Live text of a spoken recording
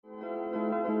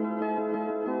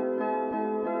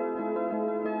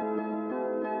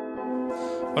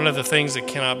One of the things that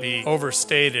cannot be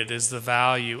overstated is the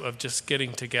value of just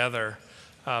getting together.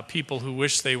 People who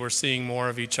wish they were seeing more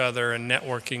of each other and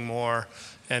networking more,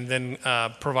 and then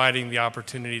providing the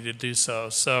opportunity to do so.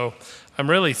 So I'm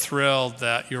really thrilled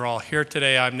that you're all here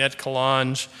today. I'm Ned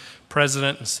Kalange,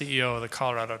 President and CEO of the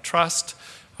Colorado Trust.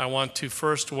 I want to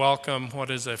first welcome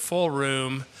what is a full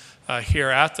room here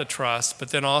at the Trust,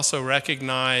 but then also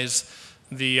recognize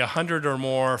the 100 or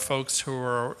more folks who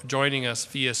are joining us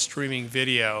via streaming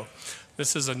video.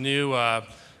 This is a new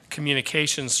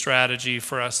communication strategy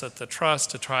for us at the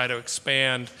Trust to try to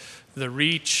expand the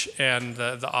reach and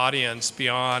the audience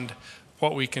beyond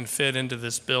what we can fit into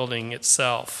this building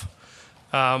itself.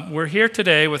 We're here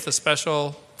today with a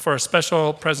special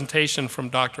presentation from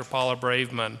Dr. Paula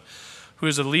Braveman, who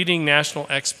is a leading national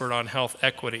expert on health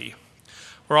equity.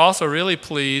 We're also really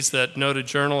pleased that noted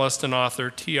journalist and author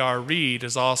T.R. Reid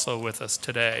is also with us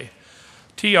today.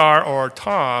 T.R., or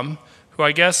Tom, who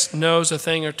I guess knows a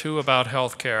thing or two about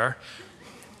healthcare,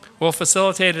 will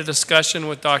facilitate a discussion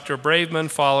with Dr. Braveman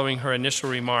following her initial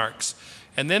remarks.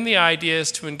 And then the idea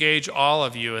is to engage all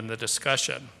of you in the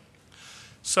discussion.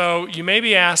 So you may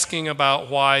be asking about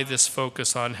why this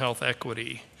focus on health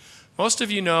equity. Most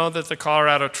of you know that the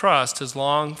Colorado Trust has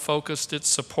long focused its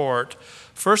support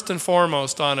first and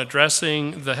foremost on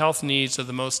addressing the health needs of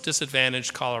the most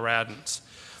disadvantaged Coloradans,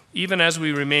 even as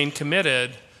we remain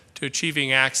committed to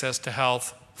achieving access to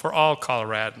health for all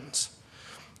Coloradans.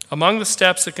 Among the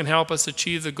steps that can help us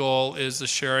achieve the goal is the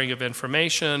sharing of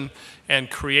information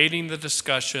and creating the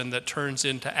discussion that turns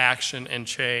into action and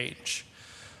change.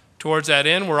 Towards that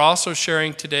end, we're also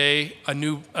sharing today a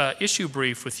new issue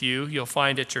brief with you. You'll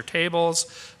find at your tables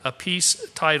a piece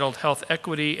titled Health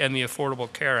Equity and the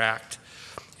Affordable Care Act.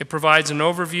 It provides an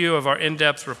overview of our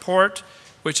in-depth report,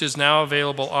 which is now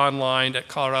available online at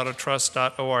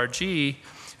coloradotrust.org,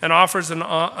 and offers an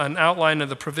outline of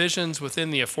the provisions within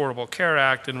the Affordable Care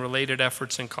Act and related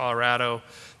efforts in Colorado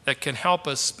that can help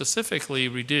us specifically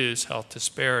reduce health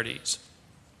disparities.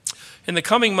 In the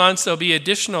coming months, there'll be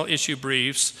additional issue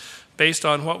briefs based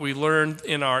on what we learned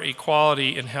in our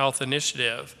Equality in Health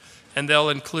initiative, and they'll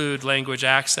include language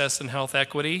access and health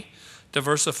equity,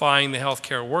 diversifying the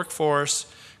healthcare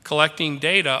workforce, collecting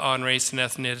data on race and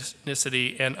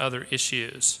ethnicity, and other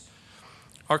issues.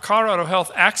 Our Colorado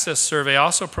Health Access Survey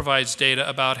also provides data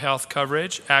about health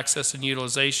coverage, access, and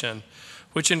utilization,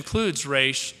 which includes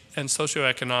race and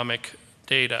socioeconomic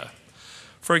data.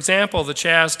 For example, the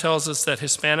CHAS tells us that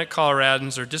Hispanic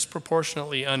Coloradans are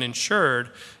disproportionately uninsured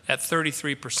at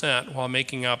 33%, while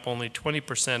making up only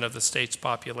 20% of the state's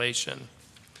population.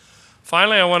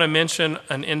 Finally, I want to mention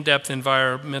an in-depth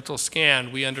environmental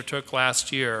scan we undertook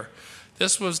last year.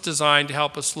 This was designed to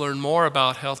help us learn more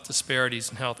about health disparities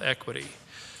and health equity.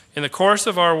 In the course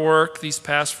of our work these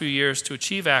past few years to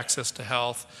achieve access to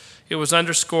health, it was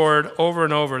underscored over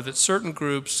and over that certain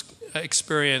groups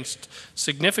experienced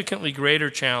significantly greater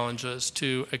challenges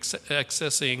to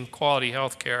accessing quality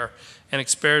health care and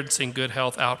experiencing good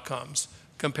health outcomes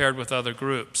compared with other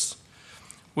groups.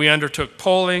 We undertook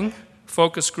polling,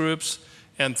 focus groups,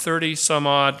 and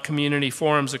 30-some-odd community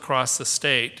forums across the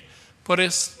state, put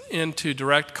us into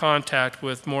direct contact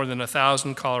with more than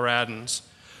 1,000 Coloradans,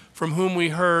 from whom we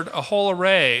heard a whole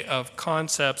array of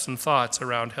concepts and thoughts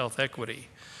around health equity.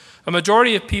 A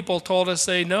majority of people told us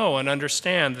they know and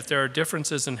understand that there are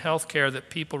differences in health care that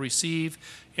people receive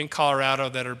in Colorado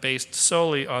that are based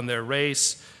solely on their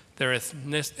race, their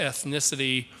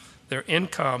ethnicity, their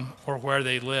income, or where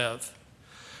they live.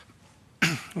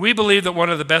 We believe that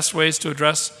one of the best ways to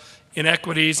address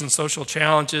inequities and social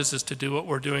challenges is to do what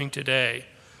we're doing today,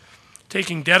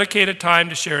 taking dedicated time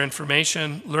to share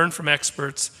information, learn from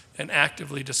experts, and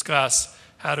actively discuss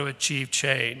how to achieve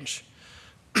change.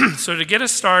 So to get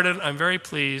us started, I'm very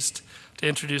pleased to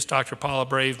introduce Dr. Paula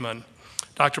Braveman.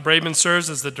 Dr. Braveman serves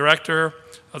as the director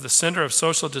of the Center of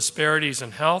Social Disparities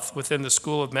in Health within the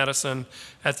School of Medicine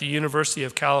at the University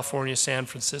of California, San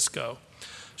Francisco.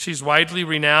 She's widely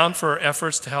renowned for her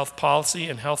efforts to health policy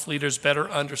and health leaders better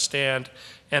understand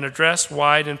and address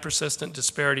wide and persistent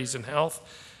disparities in health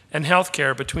and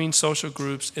healthcare between social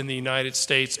groups in the United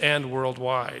States and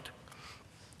worldwide.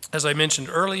 As I mentioned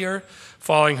earlier,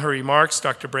 following her remarks,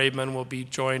 Dr. Braveman will be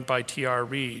joined by T.R.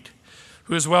 Reid,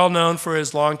 who is well known for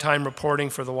his longtime reporting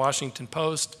for the Washington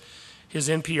Post, his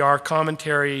NPR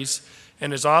commentaries,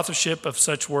 and his authorship of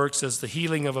such works as The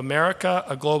Healing of America,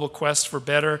 A Global Quest for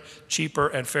Better, Cheaper,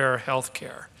 and Fairer Health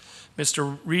Care.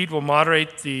 Mr. Reid will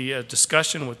moderate the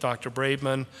discussion with Dr.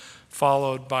 Braveman,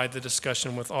 followed by the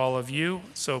discussion with all of you.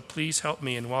 So please help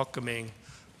me in welcoming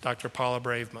Dr. Paula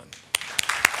Braveman.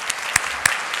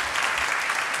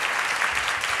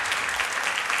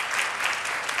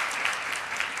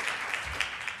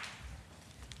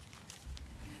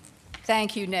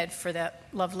 Thank you, Ned, for that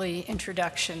lovely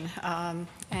introduction. I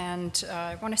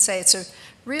want to say it's a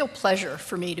real pleasure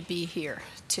for me to be here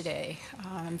today.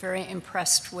 I'm very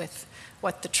impressed with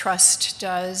what the Trust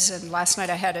does, and last night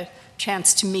I had a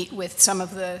chance to meet with some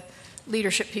of the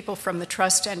leadership people from the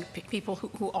Trust and people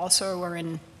who also are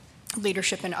in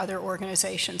leadership in other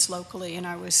organizations locally, and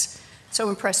I was so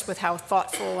impressed with how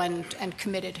thoughtful and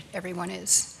committed everyone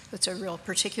is. It's a real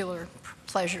particular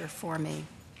pleasure for me.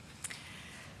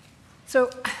 So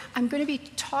I'm going to be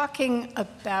talking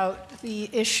about an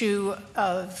issue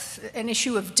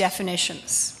of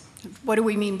definitions. What do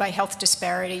we mean by health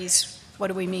disparities? What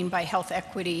do we mean by health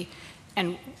equity?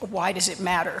 And why does it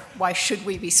matter? Why should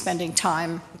we be spending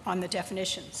time on the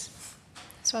definitions?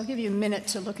 So I'll give you a minute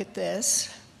to look at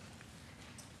this.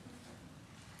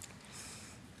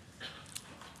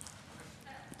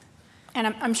 And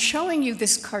I'm showing you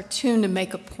this cartoon to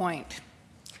make a point.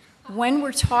 When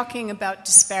we're talking about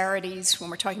disparities, when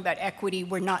we're talking about equity,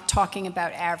 we're not talking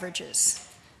about averages.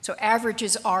 So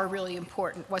averages are really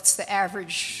important. What's the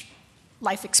average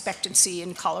life expectancy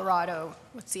in Colorado?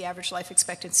 What's the average life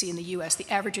expectancy in the US? The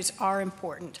averages are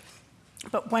important.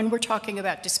 But when we're talking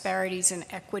about disparities in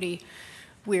equity,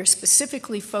 we're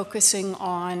specifically focusing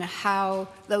on how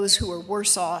those who are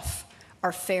worse off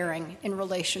are faring in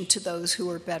relation to those who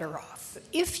are better off.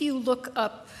 If you look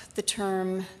up the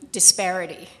term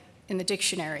disparity in the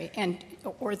dictionary,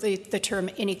 or the term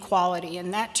inequality,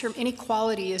 and that term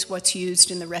inequality is what's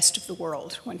used in the rest of the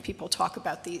world when people talk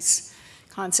about these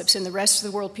concepts. In the rest of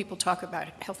the world, people talk about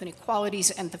health inequalities,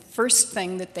 and the first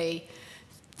thing that they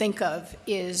think of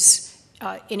is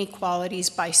inequalities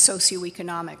by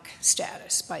socioeconomic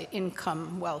status, by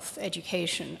income, wealth,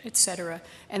 education, et cetera.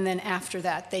 And then after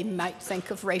that, they might think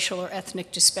of racial or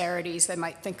ethnic disparities, they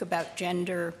might think about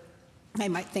gender, they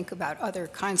might think about other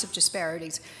kinds of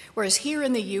disparities. Whereas here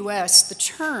in the US, the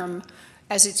term,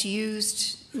 as it's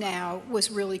used now,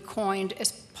 was really coined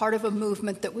as part of a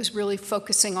movement that was really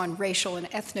focusing on racial and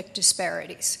ethnic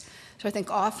disparities. So I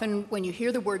think often when you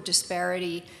hear the word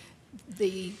disparity,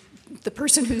 the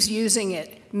person who's using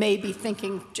it may be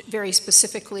thinking very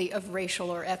specifically of racial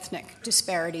or ethnic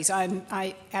disparities.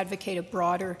 I advocate a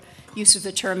broader use of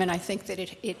the term, and I think that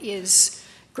it is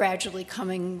gradually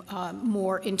coming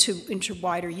more into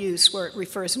wider use, where it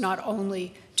refers not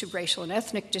only to racial and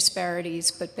ethnic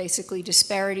disparities, but basically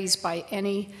disparities by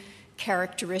any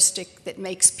characteristic that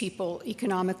makes people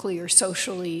economically or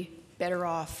socially better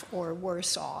off or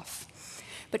worse off.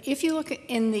 But if you look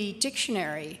in the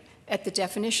dictionary at the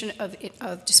definition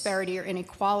of disparity or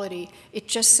inequality, it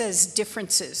just says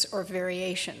differences or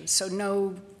variations, so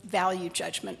no value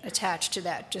judgment attached to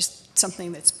that, just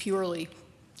something that's purely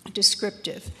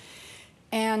descriptive.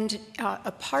 And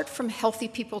apart from Healthy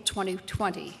People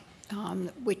 2020,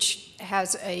 which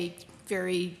has a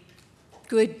very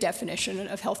good definition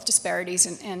of health disparities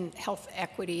and health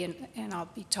equity, and I'll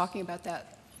be talking about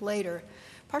that later.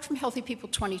 Apart from Healthy People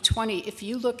 2020, if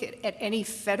you look at any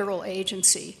federal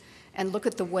agency and look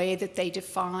at the way that they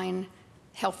define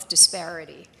health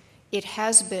disparity, it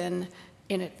has been,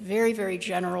 in a very, very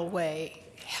general way,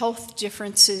 health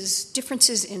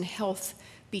differences in health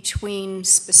between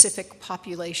specific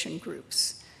population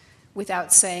groups,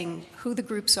 without saying who the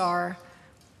groups are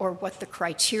or what the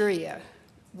criteria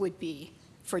would be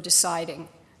for deciding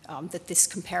that this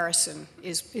comparison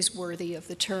is worthy of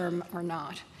the term or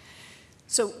not.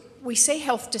 So we say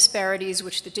health disparities,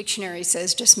 which the dictionary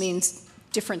says just means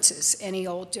differences, any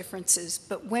old differences,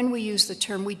 but when we use the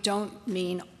term, we don't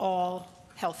mean all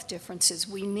health differences.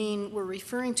 We're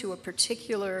referring to a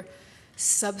particular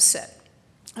subset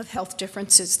of health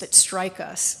differences that strike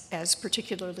us as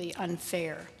particularly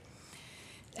unfair.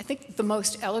 I think the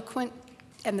most eloquent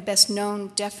and the best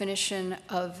known definition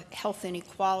of health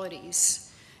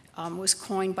inequalities was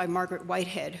coined by Margaret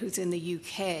Whitehead, who's in the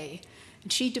UK.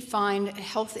 And she defined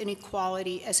health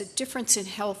inequality as a difference in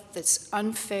health that's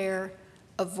unfair,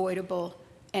 avoidable,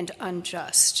 and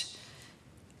unjust.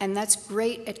 And that's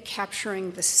great at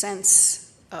capturing the sense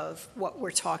of what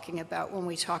we're talking about when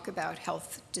we talk about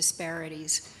health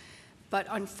disparities. But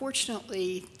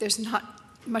unfortunately, there's not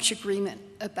much agreement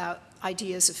about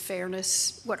ideas of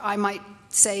fairness. What I might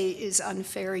say is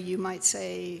unfair, you might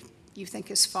say you think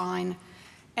is fine,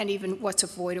 and even what's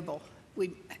avoidable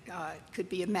could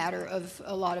be a matter of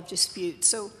a lot of dispute.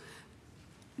 So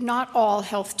not all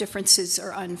health differences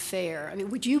are unfair. I mean,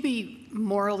 would you be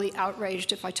morally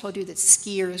outraged if I told you that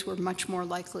skiers were much more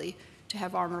likely to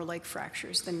have arm or leg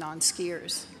fractures than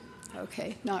non-skiers?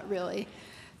 Okay, not really.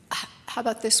 How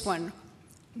about this one?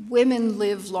 women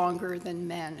live longer than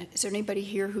men. Is there anybody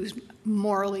here who's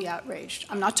morally outraged?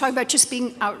 I'm not talking about just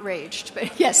being outraged,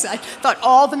 but yes, I thought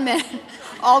all the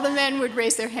men would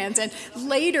raise their hands. And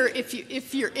later,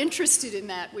 if you're interested in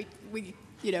that,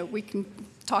 we can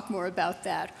talk more about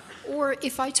that. Or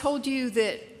if I told you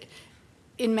that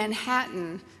in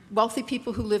Manhattan, wealthy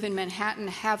people who live in Manhattan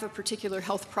have a particular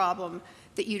health problem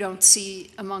that you don't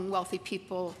see among wealthy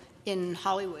people in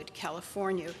Hollywood,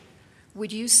 California,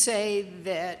 would you say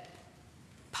that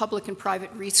public and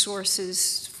private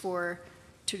resources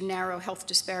to narrow health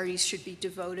disparities should be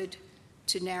devoted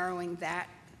to narrowing that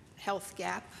health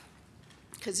gap?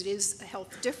 Because it is a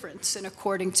health difference, and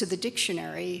according to the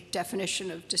dictionary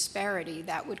definition of disparity,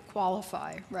 that would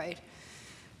qualify, right?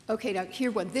 Okay, now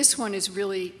here one. This one is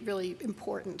really, really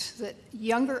important, that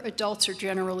younger adults are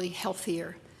generally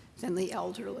healthier than the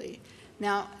elderly.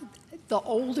 Now, the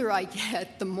older I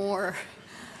get, the more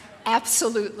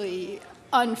absolutely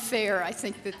unfair I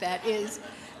think that is,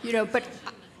 but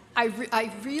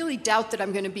I really doubt that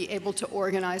I'm going to be able to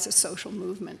organize a social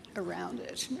movement around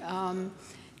it.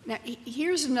 Now,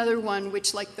 here's another one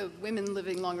which, like the women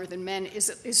living longer than men,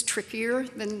 is trickier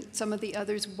than some of the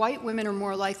others. White women are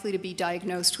more likely to be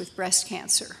diagnosed with breast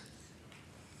cancer.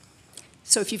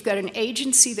 So if you've got an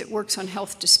agency that works on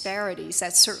health disparities,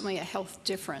 that's certainly a health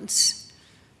difference.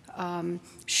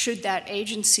 Should that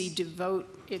agency devote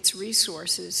its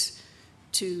resources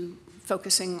to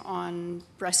focusing on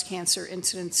breast cancer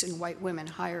incidence in white women,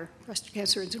 higher breast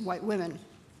cancer incidence in white women?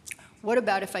 What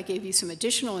about if I gave you some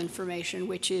additional information,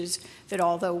 which is that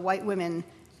although white women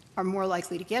are more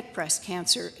likely to get breast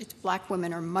cancer, black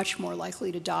women are much more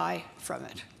likely to die from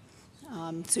it.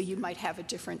 So you might have a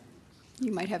different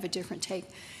take.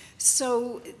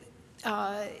 So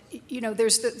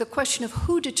there's the question of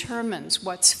who determines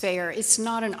what's fair. It's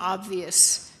not an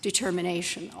obvious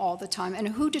determination all the time. And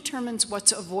who determines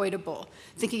what's avoidable?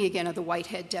 Thinking again of the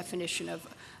Whitehead definition of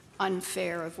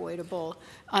unfair, avoidable,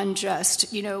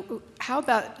 unjust. How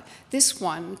about this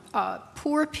one?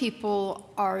 Poor people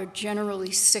are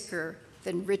generally sicker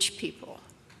than rich people.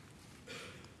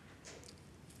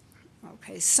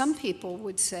 Okay, some people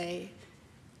would say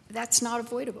that's not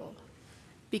avoidable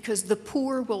because the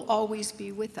poor will always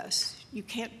be with us. You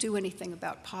can't do anything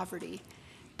about poverty.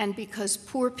 And because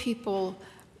poor people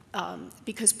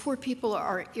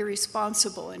are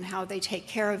irresponsible in how they take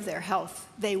care of their health,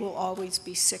 they will always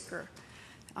be sicker.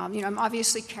 I'm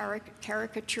obviously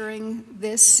caricaturing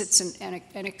this. It's an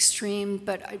extreme,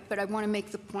 but I want to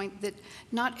make the point that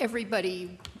not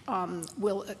everybody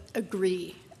will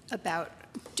agree about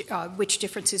which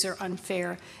differences are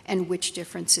unfair and which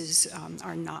differences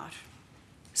are not.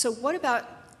 So what about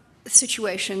a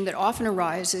situation that often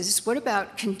arises? What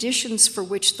about conditions for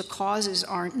which the causes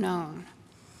aren't known?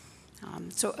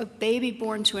 So a baby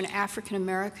born to an African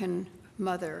American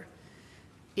mother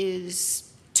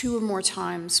is 2 or more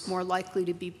times more likely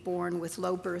to be born with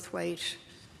low birth weight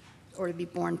or to be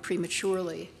born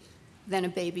prematurely than a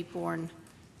baby born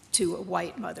to a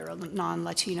white mother, a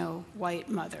non-Latino white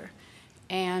mother.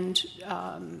 And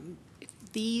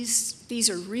these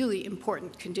are really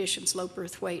important conditions. Low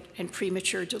birth weight and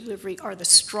premature delivery are the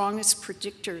strongest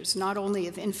predictors not only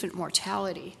of infant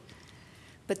mortality,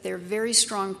 but they're very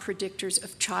strong predictors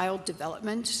of child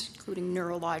development, including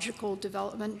neurological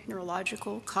development,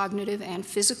 neurological, cognitive, and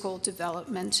physical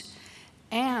development,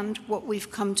 and what we've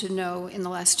come to know in the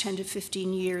last 10 to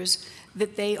 15 years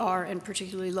that they are, and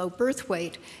particularly low birth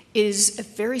weight, is a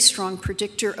very strong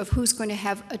predictor of who's going to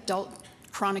have adult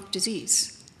chronic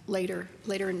disease later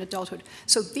in adulthood.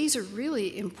 So these are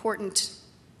really important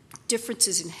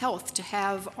differences in health to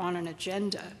have on an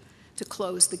agenda to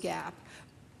close the gap.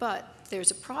 But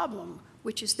there's a problem,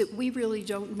 which is that we really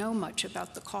don't know much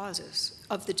about the causes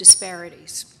of the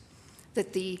disparities.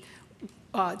 That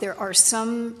there are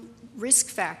some risk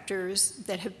factors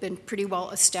that have been pretty well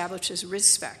established as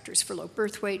risk factors for low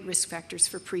birth weight, risk factors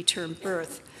for preterm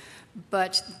birth,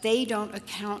 but they don't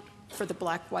account for the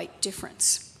black-white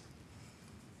difference.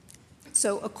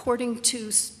 So according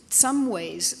to some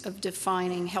ways of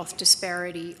defining health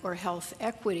disparity or health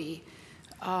equity,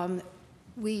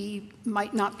 we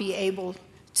might not be able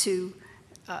to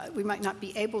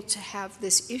have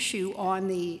this issue on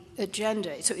the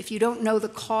agenda. So if you don't know the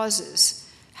causes,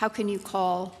 how can you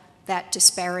call that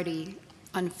disparity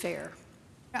unfair?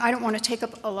 I don't want to take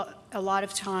up a lot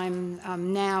of time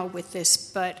now with this,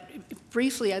 but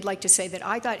briefly I'd like to say that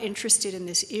I got interested in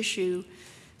this issue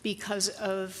because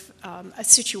of a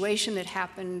situation that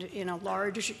happened in a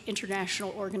large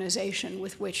international organization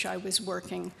with which I was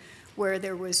working, where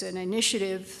there was an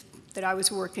initiative that I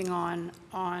was working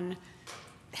on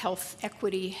health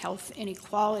equity, health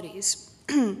inequalities.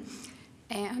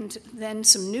 And then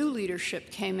some new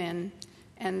leadership came in,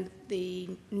 and the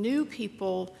new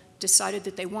people decided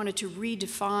that they wanted to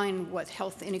redefine what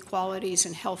health inequalities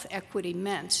and health equity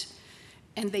meant.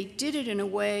 And they did it in a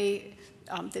way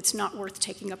that's not worth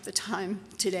taking up the time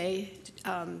today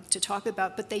to talk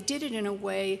about, but they did it in a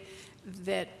way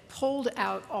that pulled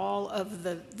out all of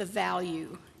the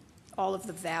value, all of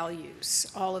the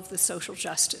values, all of the social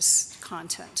justice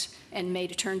content, and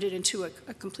turned it into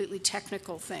a completely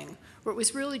technical thing, where it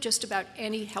was really just about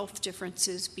any health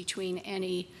differences between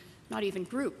any, not even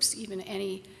groups, even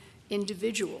any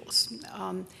individuals.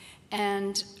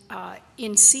 And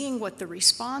in seeing what the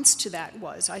response to that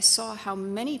was, I saw how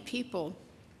many people,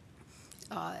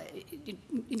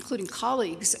 including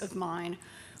colleagues of mine,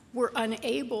 were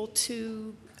unable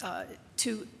to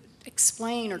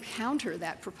explain or counter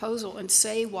that proposal and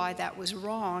say why that was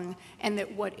wrong, and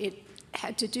that what it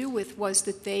had to do with was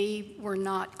that they were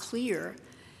not clear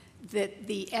that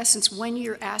the essence, when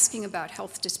you're asking about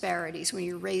health disparities, when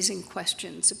you're raising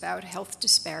questions about health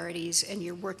disparities and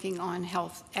you're working on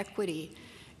health equity,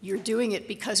 you're doing it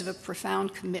because of a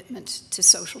profound commitment to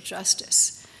social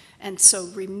justice. And so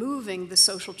removing the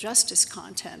social justice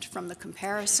content from the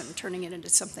comparison, turning it into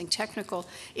something technical,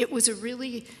 it was a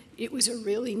really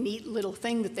neat little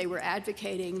thing that they were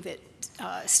advocating that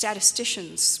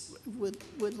statisticians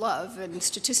would love, and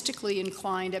statistically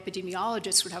inclined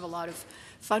epidemiologists would have a lot of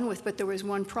fun with, but there was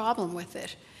one problem with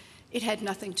it. It had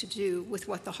nothing to do with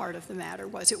what the heart of the matter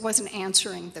was. It wasn't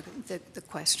answering the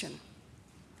question.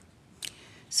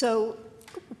 So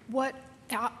what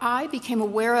I became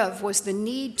aware of was the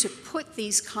need to put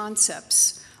these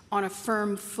concepts on a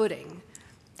firm footing.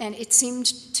 And it seemed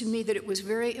to me that it was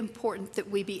very important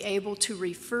that we be able to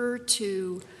refer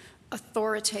to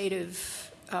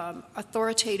authoritative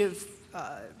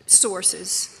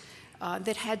sources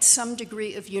that had some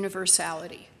degree of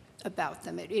universality about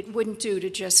them. It wouldn't do to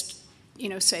just,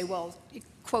 say, well,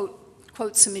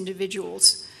 quote some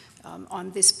individuals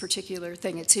on this particular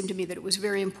thing. It seemed to me that it was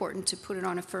very important to put it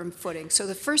on a firm footing. So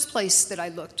the first place that I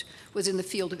looked was in the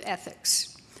field of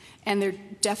ethics, and there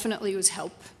definitely was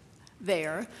help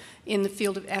there. In the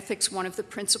field of ethics, one of the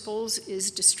principles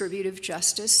is distributive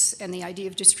justice, and the idea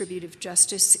of distributive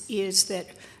justice is that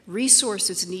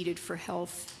resources needed for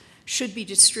health should be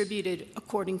distributed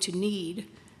according to need,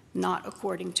 not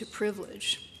according to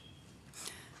privilege.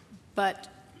 But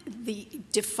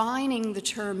defining the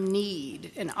term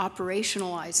need and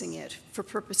operationalizing it for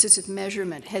purposes of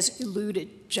measurement has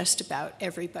eluded just about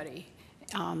everybody.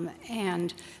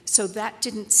 And so that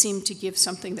didn't seem to give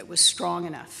something that was strong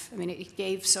enough. I mean, it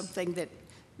gave something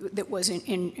that was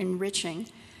enriching.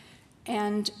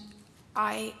 And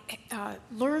I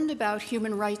learned about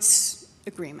human rights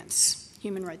agreements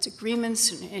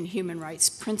and human rights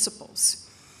principles.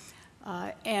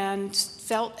 And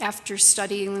felt, after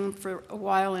studying them for a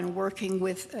while and working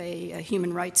with a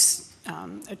human rights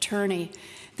attorney,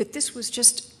 that this was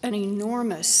just an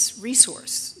enormous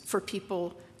resource for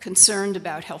people concerned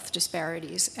about health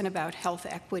disparities and about health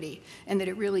equity, and that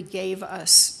it really gave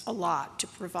us a lot to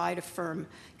provide a firm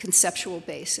conceptual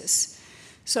basis.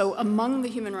 So among the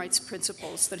human rights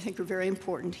principles that I think are very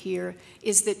important here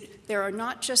is that there are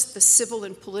not just the civil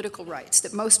and political rights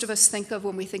that most of us think of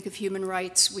when we think of human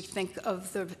rights. We think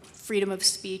of the freedom of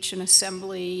speech and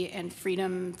assembly and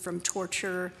freedom from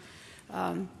torture.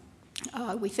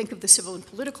 We think of the civil and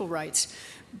political rights,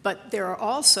 but there are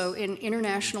also, in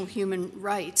international human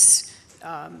rights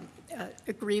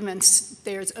agreements,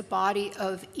 there's a body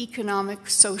of economic,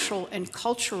 social, and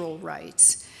cultural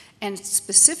rights. And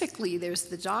specifically, there's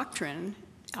the doctrine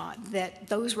that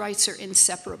those rights are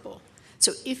inseparable.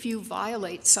 So if you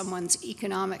violate someone's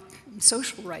economic and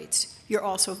social rights, you're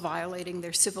also violating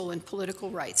their civil and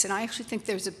political rights. And I actually think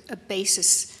there's a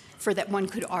basis for that. One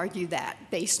could argue that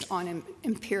based on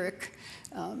empiric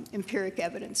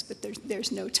evidence, but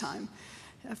there's no time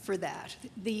for that.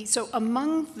 So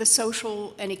among the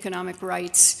social and economic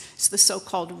rights is the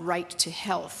so-called right to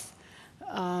health.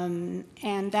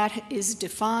 And that is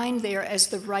defined there as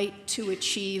the right to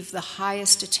achieve the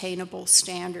highest attainable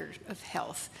standard of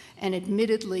health. And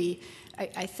admittedly,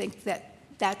 I think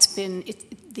that's been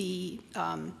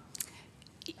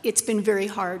it's been very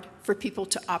hard for people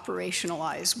to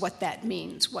operationalize what that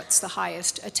means, what's the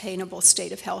highest attainable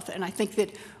state of health. And I think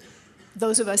that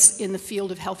those of us in the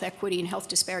field of health equity and health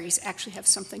disparities actually have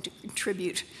something to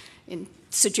contribute in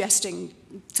suggesting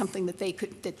something that they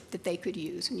could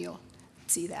use, and you'll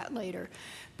see that later.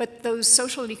 But those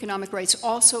social and economic rights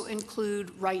also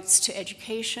include rights to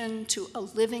education, to a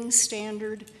living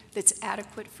standard that's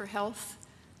adequate for health.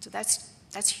 So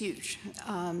that's huge.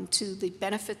 To the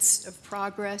benefits of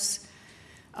progress,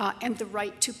 and the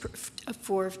right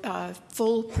for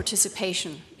full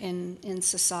participation in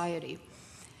society.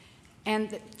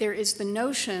 And there is the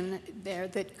notion there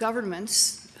that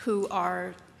governments who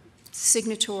are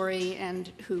signatory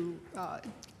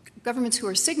governments who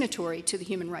are signatory to the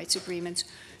human rights agreements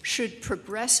should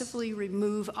progressively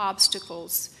remove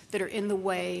obstacles that are in the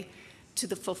way to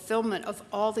the fulfillment of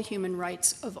all the human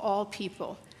rights of all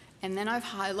people. And then I've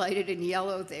highlighted in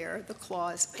yellow there the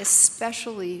clause,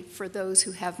 especially for those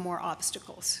who have more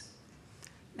obstacles.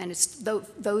 And it's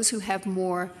those who have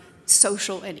more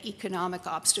social and economic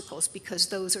obstacles, because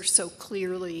those are so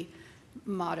clearly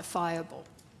modifiable.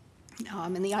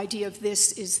 And the idea of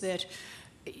this is that,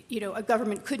 a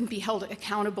government couldn't be held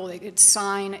accountable. They could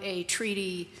sign a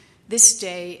treaty this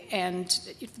day, and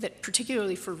that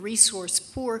particularly for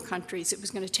resource-poor countries, it was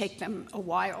going to take them a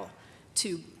while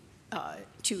to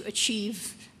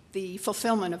achieve the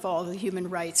fulfillment of all the human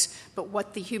rights. But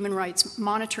what the human rights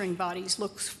monitoring bodies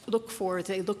look for,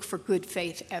 they look for good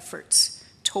faith efforts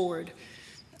toward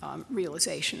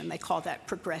realization, and they call that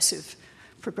progressive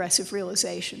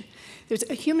realization. There's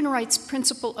a human rights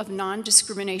principle of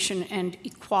non-discrimination and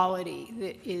equality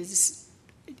that is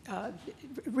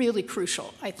really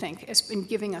crucial, I think, has been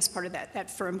giving us part of that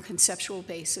firm conceptual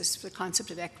basis for the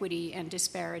concept of equity and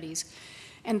disparities.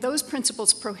 And those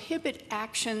principles prohibit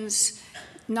actions,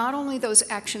 not only those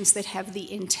actions that have the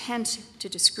intent to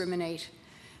discriminate,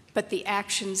 but the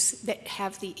actions that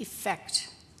have the effect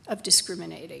of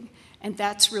discriminating. And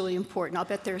that's really important. I'll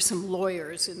bet there are some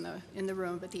lawyers in the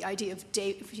room, but the idea of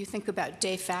if you think about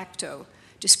de facto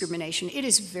discrimination, it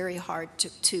is very hard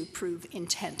to prove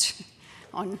intent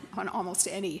on almost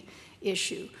any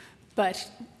issue. But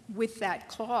with that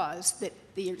clause that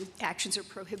the actions are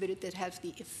prohibited that have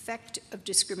the effect of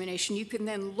discrimination, you can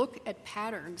then look at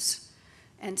patterns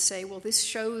and say, well, this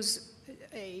shows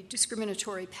a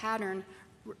discriminatory pattern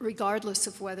regardless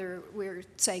of whether we're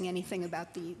saying anything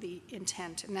about the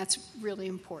intent, and that's really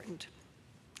important.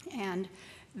 And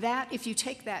that, if you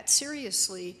take that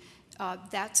seriously,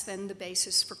 that's then the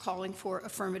basis for calling for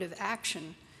affirmative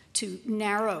action to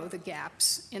narrow the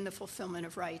gaps in the fulfillment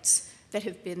of rights that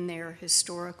have been there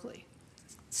historically.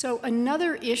 So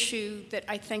another issue that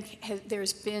I think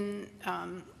has been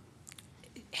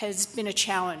a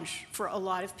challenge for a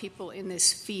lot of people in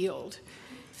this field.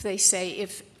 They say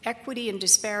if equity and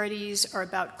disparities are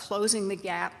about closing the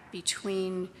gap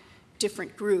between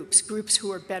different groups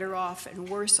who are better off and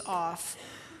worse off,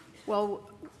 well,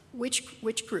 which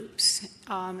groups?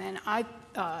 And I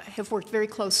have worked very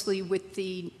closely with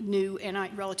the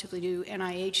relatively new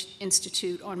NIH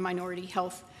Institute on Minority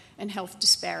Health and Health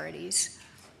Disparities.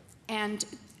 And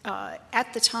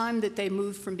at the time that they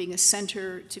moved from being a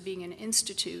center to being an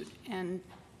institute and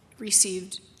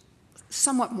received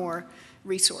somewhat more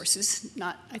resources,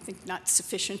 I think not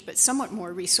sufficient, but somewhat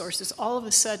more resources, all of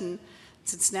a sudden,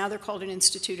 since now they're called an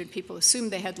institute and people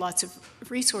assume they had lots of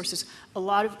resources, a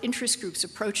lot of interest groups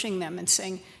approaching them and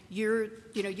saying, your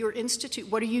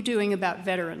institute, what are you doing about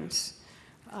veterans?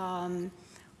 What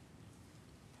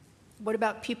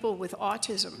about people with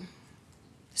autism?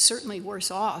 Certainly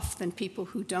worse off than people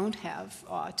who don't have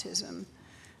autism.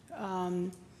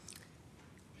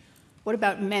 What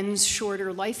about men's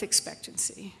shorter life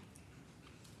expectancy?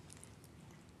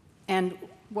 And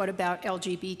what about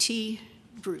LGBT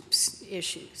groups'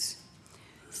 issues?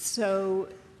 So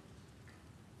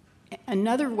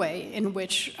another way in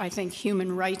which I think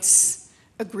human rights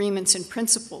agreements and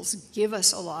principles give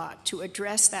us a lot to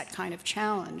address that kind of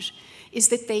challenge is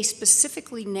that they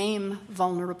specifically name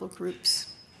vulnerable groups.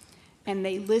 And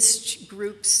they list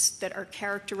groups that are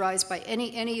characterized by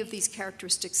any of these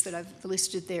characteristics that I've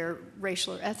listed there: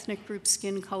 racial or ethnic groups,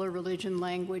 skin color, religion,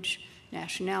 language,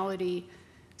 nationality,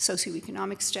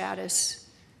 socioeconomic status,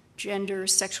 gender,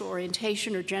 sexual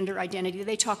orientation, or gender identity.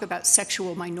 They talk about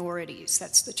sexual minorities.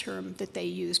 That's the term that they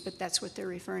use, but that's what they're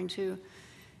referring to.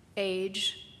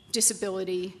 Age,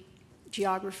 disability,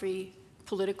 geography,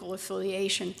 political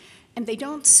affiliation. And they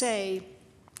don't say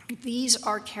these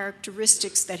are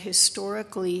characteristics that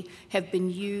historically have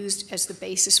been used as the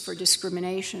basis for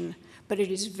discrimination, but it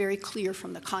is very clear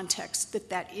from the context that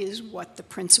that is what the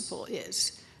principle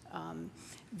is,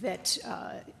 that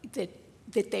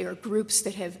they are groups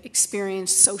that have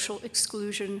experienced social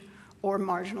exclusion or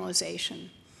marginalization,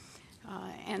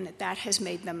 and that has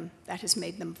made them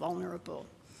vulnerable.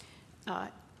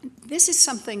 This is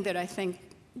something that I think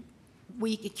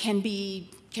can be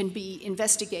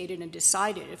investigated and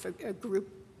decided if a group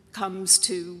comes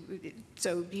to,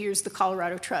 so here's the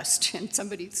Colorado Trust, and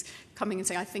somebody's coming and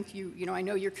saying, I think I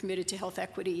know you're committed to health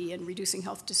equity and reducing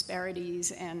health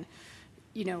disparities, and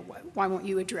why won't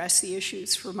you address the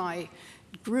issues for my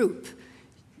group,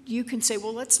 you can say,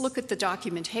 well, let's look at the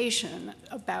documentation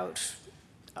about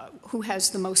who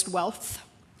has the most wealth,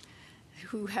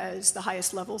 who has the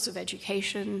highest levels of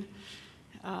education,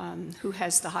 who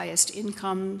has the highest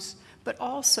incomes, but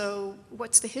also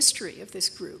what's the history of this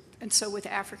group. And so with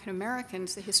African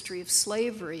Americans, the history of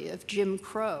slavery, of Jim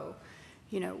Crow,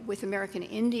 with American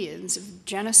Indians, of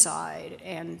genocide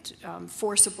and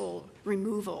forcible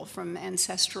removal from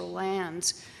ancestral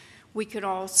lands. We could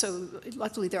also,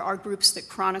 luckily there are groups that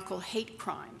chronicle hate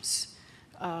crimes.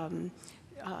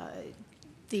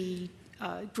 The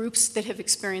groups that have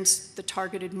experienced the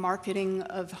targeted marketing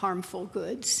of harmful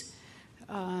goods,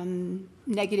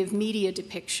 negative media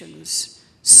depictions,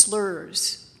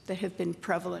 slurs that have been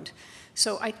prevalent.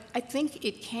 So I think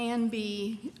it can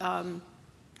be, I'm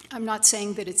not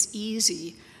saying that it's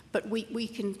easy, but we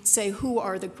can say who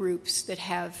are the groups that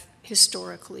have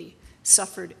historically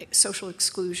suffered social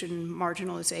exclusion,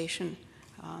 marginalization,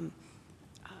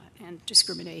 and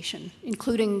discrimination,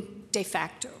 including de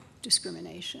facto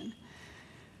discrimination.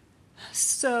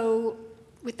 So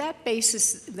with that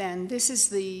basis, then, this is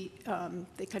the kind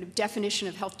of definition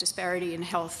of health disparity and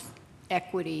health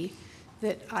equity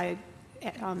that I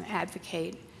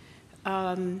advocate.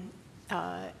 And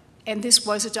this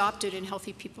was adopted in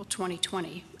Healthy People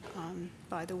 2020,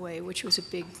 by the way, which was a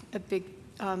big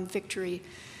victory.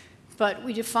 But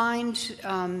we defined,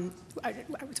 I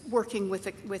was working with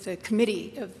a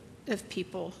committee of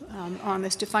people on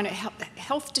this, defined a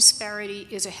health disparity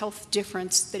is a health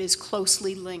difference that is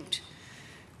closely linked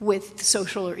with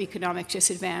social or economic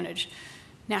disadvantage.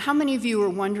 Now, how many of you are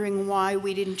wondering why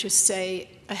we didn't just say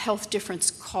a health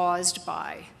difference caused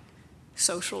by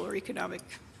social or economic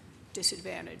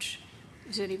disadvantage?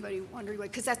 Is anybody wondering why?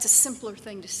 Because that's a simpler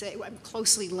thing to say. Well,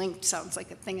 closely linked sounds like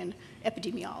a thing an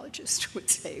epidemiologist would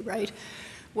say, right?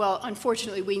 Well,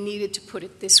 unfortunately, we needed to put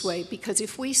it this way, because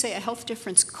if we say a health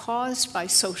difference caused by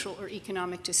social or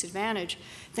economic disadvantage,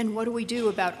 then what do we do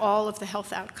about all of the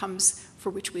health outcomes for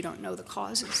which we don't know the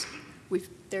causes? We've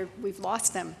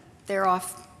lost them. They're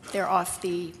off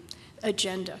the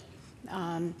agenda.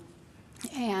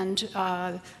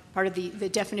 Part of the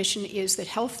definition is that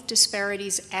health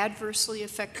disparities adversely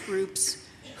affect groups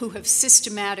who have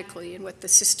systematically, and what the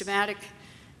systematic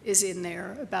is in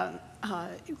there about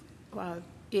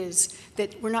is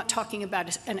that we're not talking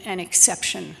about an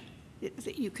exception,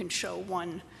 that you can show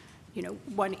one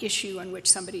issue on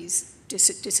which somebody's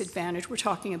disadvantaged. We're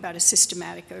talking about a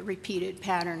systematic, a repeated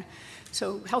pattern.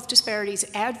 So health disparities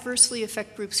adversely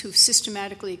affect groups who've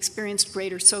systematically experienced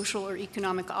greater social or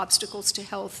economic obstacles to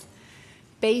health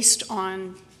based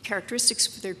on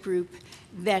characteristics of their group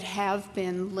that have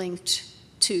been linked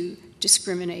to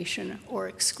discrimination or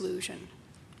exclusion.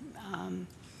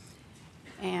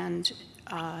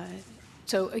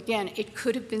 So again, it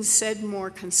could have been said more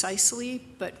concisely,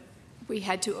 but we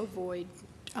had to avoid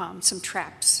some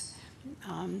traps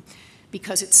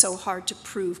because it's so hard to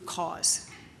prove cause.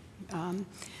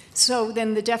 So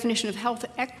then the definition of health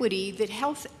equity, that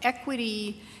health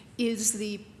equity is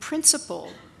the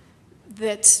principle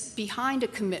that's behind a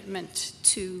commitment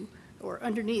to, or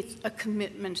underneath a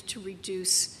commitment to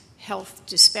reduce health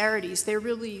disparities. They're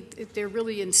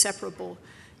really inseparable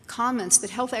comments,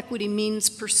 that health equity means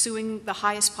pursuing the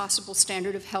highest possible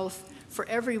standard of health for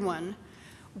everyone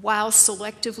while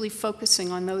selectively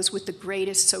focusing on those with the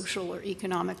greatest social or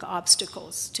economic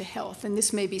obstacles to health. And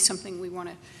this may be something we want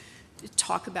to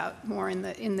talk about more in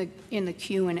the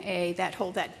Q&A,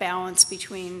 that balance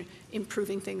between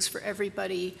improving things for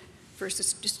everybody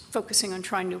versus just focusing on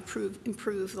trying to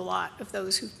improve the lot of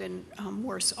those who've been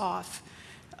worse off.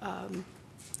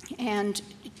 And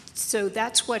so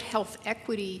that's what health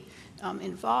equity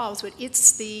involves, but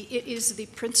it is the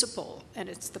principle and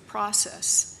it's the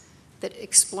process that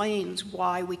explains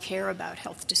why we care about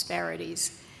health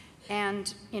disparities.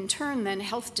 And in turn, then,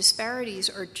 health disparities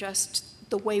are just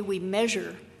the way we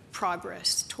measure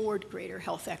progress toward greater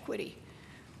health equity.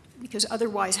 Because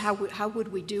otherwise, how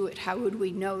would we do it? How would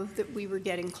we know that we were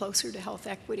getting closer to health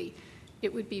equity?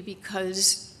 It would be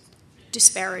because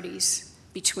disparities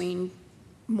between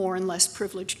more and less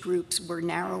privileged groups were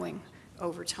narrowing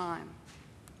over time.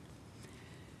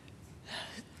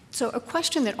 So a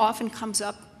question that often comes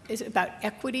up is about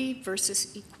equity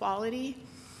versus equality.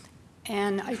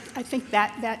 And I think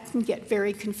that can get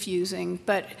very confusing,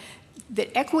 but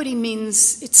that equity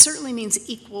means, it certainly means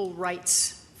equal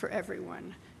rights for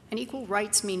everyone. And equal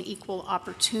rights mean equal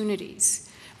opportunities,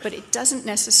 but it doesn't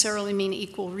necessarily mean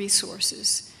equal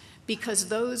resources, because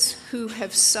those who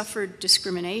have suffered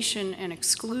discrimination and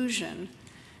exclusion,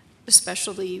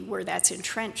 especially where that's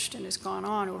entrenched and has gone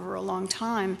on over a long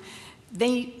time,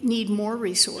 they need more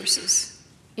resources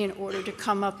in order to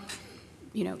come up,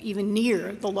 even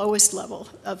near the lowest level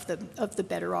of the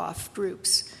better off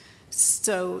groups.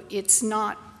 So it's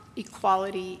not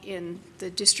equality in the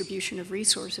distribution of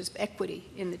resources, equity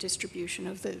in the distribution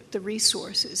of the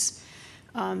resources,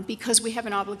 because we have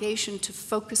an obligation to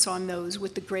focus on those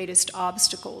with the greatest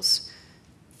obstacles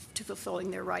to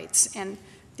fulfilling their rights. And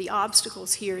the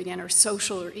obstacles here, again, are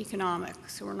social or economic.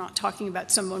 So we're not talking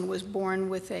about someone who was born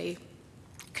with a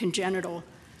congenital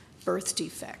birth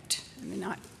defect. I mean,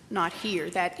 not here.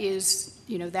 That is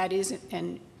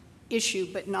an issue,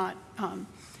 but not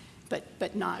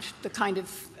the kind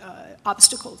of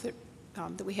obstacle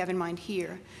that we have in mind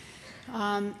here.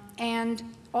 And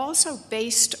also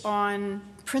based on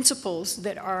principles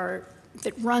that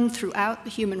run throughout the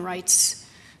human rights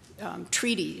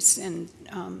treaties and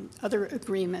other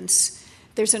agreements.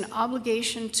 There's an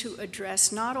obligation to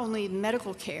address not only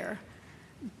medical care,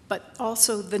 but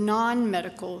also the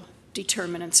non-medical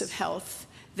determinants of health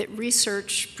that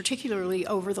research, particularly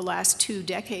over the last 2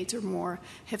 decades or more,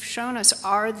 have shown us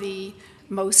are the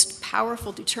most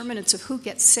powerful determinants of who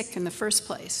gets sick in the first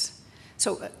place.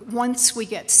 So once we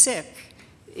get sick,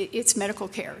 it's medical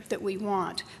care that we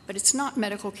want, but it's not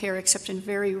medical care except in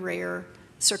very rare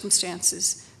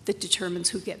circumstances that determines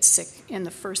who gets sick in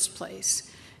the first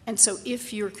place. And so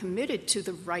if you're committed to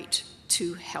the right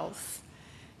to health,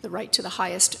 the right to the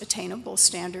highest attainable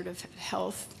standard of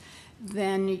health,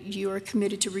 then you're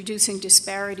committed to reducing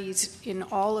disparities in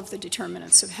all of the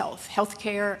determinants of health,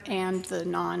 healthcare and the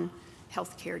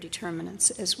non-healthcare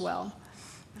determinants as well.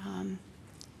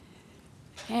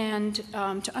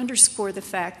 To underscore the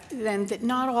fact then that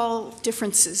not all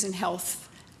differences in health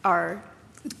are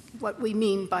what we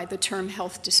mean by the term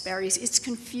health disparities. It's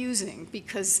confusing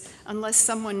because unless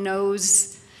someone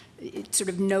knows the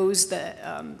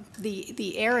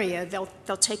area,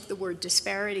 they'll take the word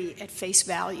disparity at face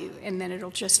value, and then it'll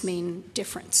just mean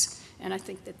difference. And I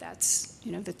think that's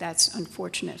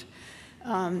unfortunate.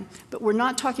 But we're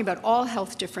not talking about all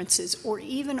health differences or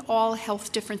even all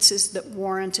health differences that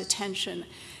warrant attention.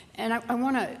 And I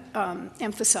want to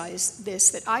emphasize this,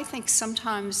 that I think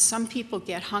sometimes some people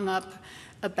get hung up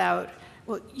about,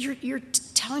 well, you're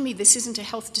telling me this isn't a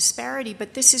health disparity,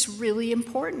 but this is really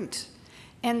important.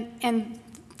 And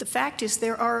the fact is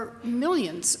there are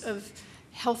millions of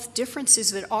health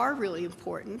differences that are really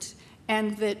important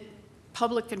and that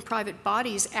public and private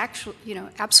bodies actually,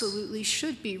 absolutely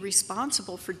should be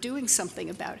responsible for doing something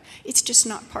about. It's just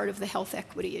not part of the health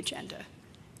equity agenda.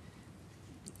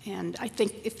 And I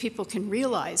think if people can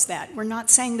realize that, we're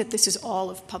not saying that this is all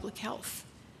of public health.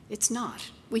 It's not.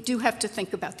 We do have to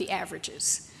think about the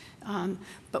averages.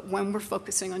 But when we're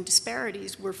focusing on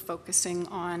disparities, we're focusing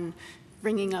on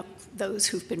bringing up those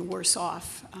who've been worse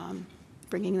off,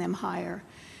 bringing them higher.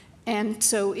 And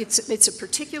so it's a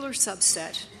particular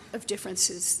subset of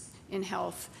differences in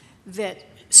health that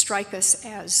strike us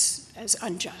as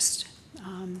unjust.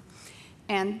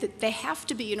 And that they have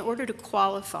to be, in order to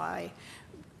qualify,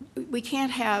 we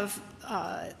can't have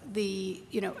a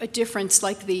difference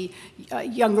like the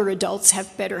younger adults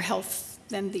have better health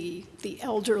than the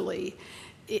elderly.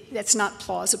 That's not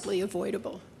plausibly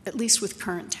avoidable, at least with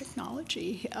current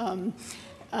technology.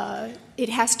 It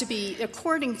has to be,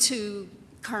 according to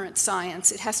current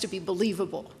science, it has to be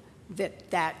believable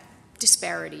that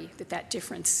disparity, that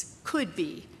difference could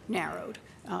be narrowed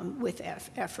with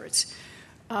efforts.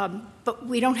 But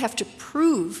we don't have to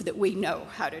prove that we know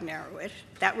how to narrow it.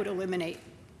 That would eliminate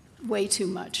way too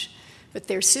much. But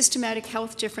there are systematic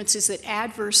health differences that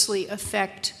adversely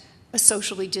affect a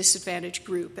socially disadvantaged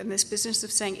group. And this business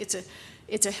of saying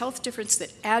it's a health difference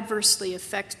that adversely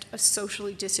affects a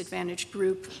socially disadvantaged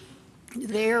group,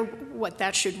 what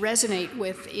that should resonate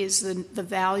with is the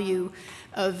value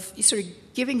of sort of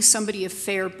giving somebody a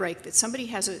fair break, that somebody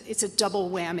it's a double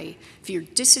whammy. If you're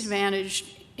disadvantaged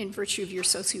in virtue of your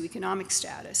socioeconomic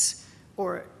status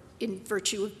or in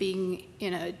virtue of being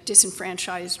in a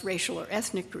disenfranchised racial or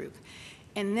ethnic group,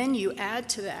 and then you add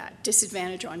to that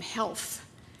disadvantage on health,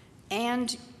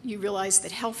 and you realize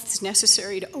that health is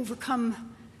necessary to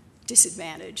overcome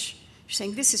disadvantage. You're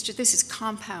saying this is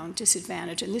compound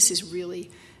disadvantage, and this is really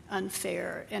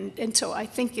unfair. And so I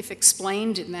think if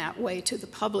explained in that way to the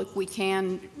public, it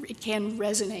can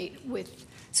resonate with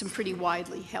some pretty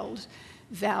widely held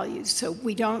values. So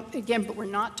we don't, again, but we're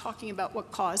not talking about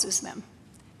what causes them,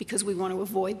 because we want to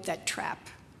avoid that trap,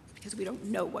 because we don't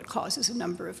know what causes a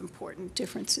number of important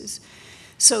differences.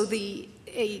 So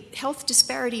a health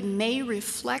disparity may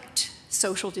reflect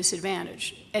social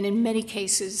disadvantage, and in many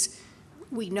cases,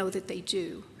 we know that they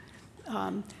do.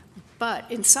 But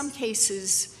in some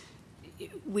cases,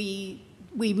 we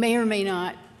may or may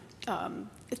not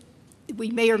we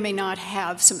may or may not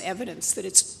have some evidence that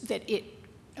it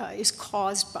is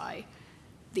caused by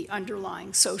the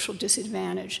underlying social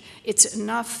disadvantage. It's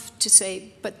enough to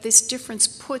say, but this difference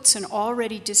puts an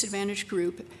already disadvantaged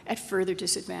group at further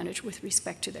disadvantage with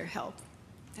respect to their health.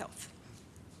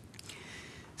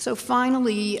 So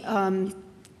finally,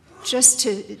 just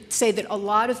to say that a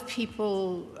lot of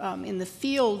people in the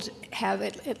field have,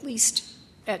 at least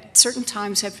at certain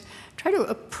times, have tried to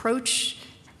approach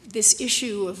this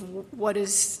issue of what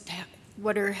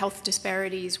are health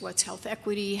disparities, what's health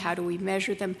equity, how do we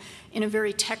measure them, in a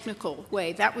very technical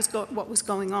way. That was what was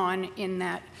going on in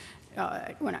that,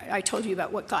 when I told you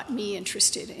about what got me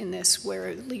interested in this,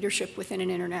 where leadership within an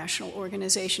international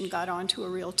organization got onto a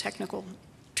real technical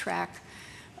track.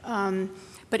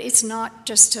 But it's not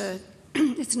just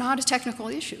it's not a technical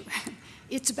issue.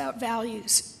 It's about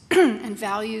values, and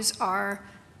values are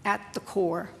at the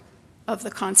core of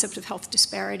the concept of health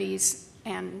disparities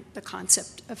and the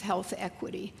concept of health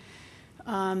equity.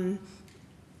 That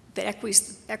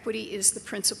equity is the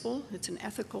principle. It's an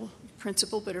ethical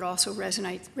principle, but it also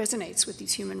resonates with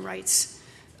these human rights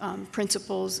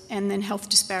principles. And then health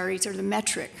disparities are the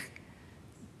metric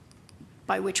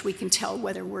by which we can tell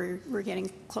whether we're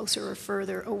getting closer or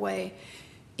further away.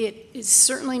 It is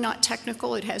certainly not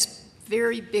technical. It has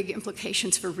very big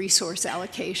implications for resource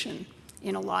allocation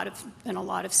in a lot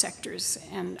of sectors,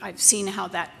 and I've seen how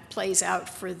that plays out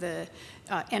for the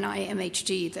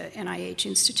NIMHD, the NIH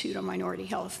Institute on Minority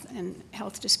Health and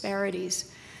Health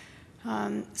Disparities.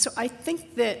 So I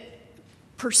think that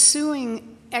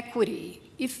pursuing equity,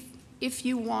 if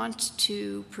you want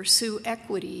to pursue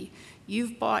equity,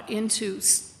 you've bought into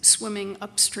swimming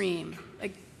upstream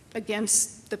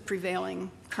against the prevailing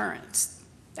currents.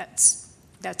 That's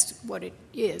what it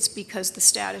is, because the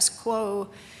status quo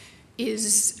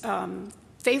is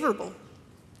favorable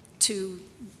to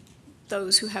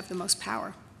those who have the most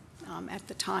power at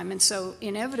the time. And so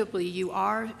inevitably you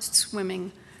are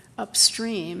swimming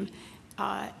upstream,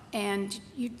 and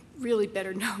you really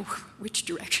better know which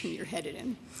direction you're headed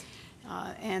in.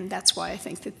 And that's why I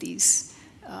think that these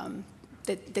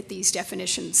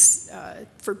definitions,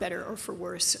 for better or for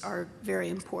worse, are very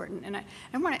important. And I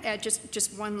want to add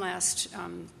just one last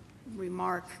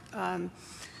remark,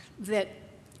 that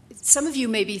some of you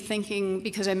may be thinking,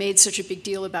 because I made such a big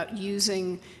deal about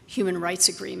using human rights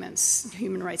agreements,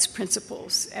 human rights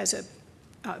principles as a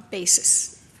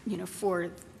basis,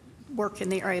 for work in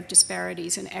the area of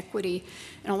disparities and equity.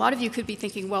 And a lot of you could be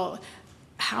thinking, well,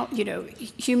 how,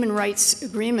 human rights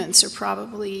agreements are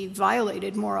probably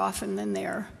violated more often than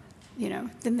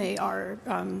they are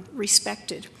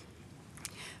respected.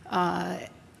 And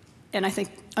I think,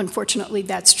 unfortunately,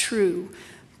 that's true.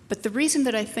 But the reason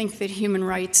that I think that human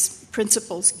rights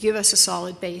principles give us a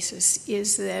solid basis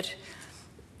is that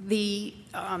the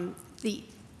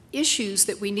issues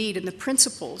that we need and the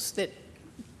principles that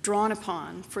drawn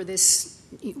upon for this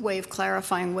way of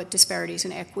clarifying what disparities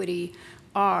and equity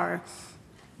are,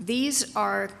 these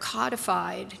are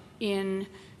codified in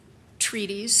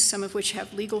treaties, some of which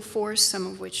have legal force, some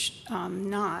of which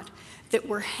not, that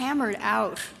were hammered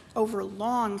out over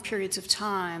long periods of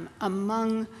time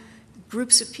among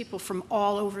groups of people from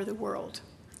all over the world.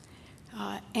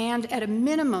 And at a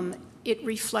minimum, it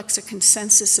reflects a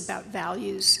consensus about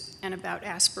values and about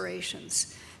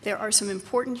aspirations. There are some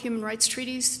important human rights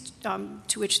treaties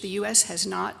to which the US has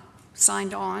not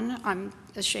signed on, I'm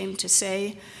ashamed to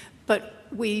say, but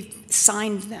we've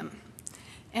signed them.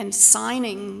 And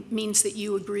signing means that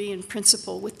you agree in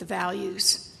principle with the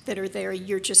values that are there.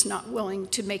 You're just not willing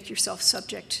to make yourself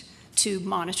subject to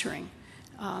monitoring.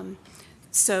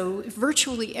 So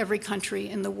virtually every country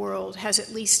in the world has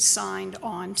at least signed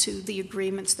on to the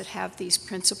agreements that have these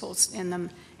principles in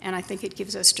them, and I think it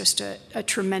gives us just a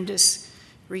tremendous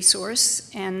resource.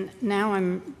 And now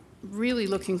I'm really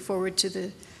looking forward to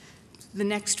the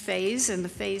next phase and the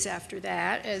phase after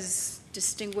that, as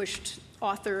distinguished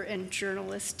author and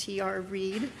journalist T.R.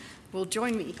 Reid will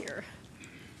join me here.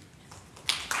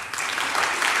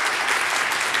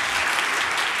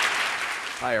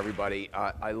 Hi, everybody.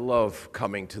 I love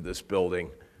coming to this building.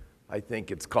 I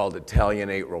think it's called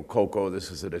Italianate Rococo.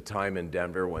 This is at a time in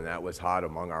Denver when that was hot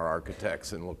among our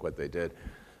architects, and look what they did.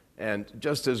 And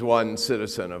just as one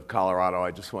citizen of Colorado, I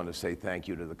just want to say thank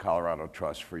you to the Colorado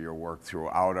Trust for your work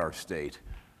throughout our state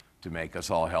to make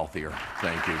us all healthier.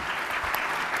 Thank you.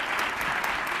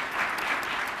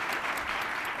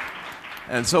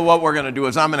 And so what we're going to do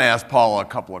is I'm going to ask Paula a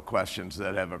couple of questions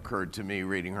that have occurred to me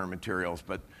reading her materials,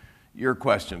 but your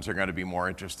questions are going to be more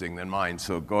interesting than mine,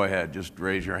 so go ahead, just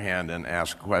raise your hand and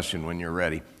ask a question when you're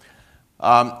ready.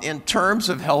 In terms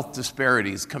of health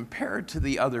disparities, compared to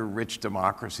the other rich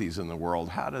democracies in the world,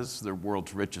 how does the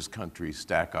world's richest country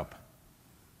stack up?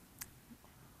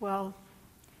 Well,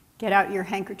 get out your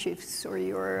handkerchiefs or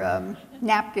your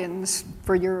napkins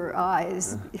for your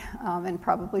eyes, and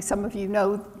probably some of you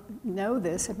know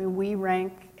this. I mean, we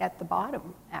rank at the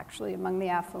bottom, actually, among the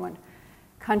affluent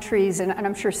countries, and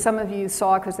I'm sure some of you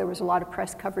saw, because there was a lot of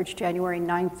press coverage, January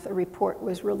 9th, a report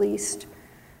was released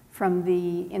from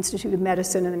the Institute of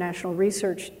Medicine and the National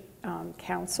Research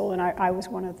Council, and I was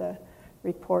one of the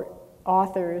report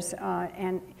authors.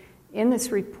 And in this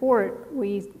report,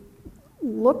 we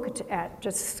looked at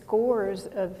just scores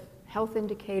of health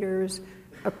indicators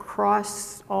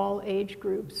across all age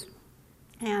groups.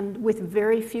 And with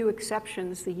very few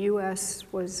exceptions, the US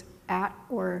was at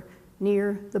or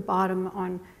near the bottom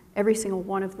on every single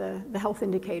one of the health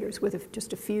indicators, with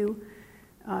just a few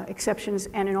exceptions,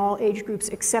 and in all age groups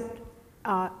except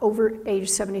over age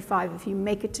 75. If you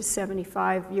make it to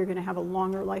 75, you're going to have a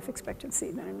longer life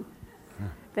expectancy than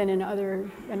in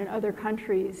other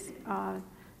countries.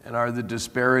 And are the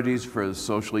disparities for the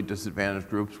socially disadvantaged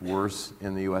groups worse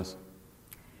in the U.S.?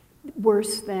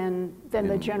 Worse than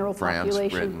the general France,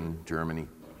 population? Britain, Germany?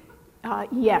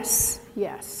 Yes.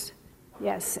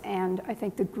 And I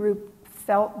think the group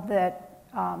felt that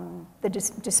the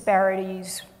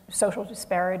disparities, social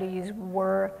disparities,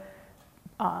 were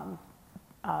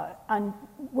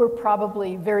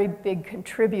probably very big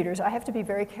contributors. I have to be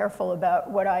very careful about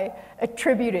what I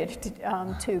attribute it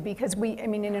to, because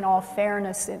in all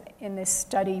fairness, in this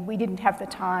study, we didn't have the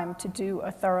time to do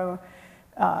a thorough,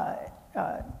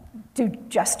 do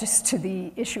justice to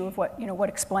the issue of what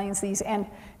explains these,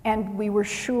 and we were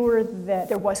sure that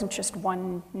there wasn't just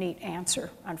one neat answer,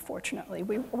 unfortunately.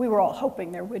 We were all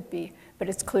hoping there would be, but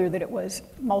it's clear that it was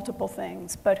multiple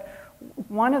things. But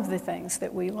one of the things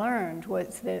that we learned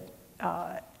was that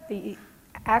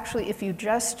actually, if you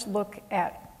just look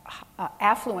at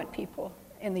affluent people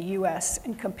in the US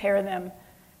and compare them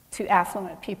to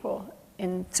affluent people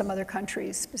in some other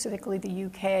countries, specifically the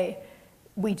UK,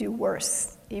 we do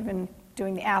worse, even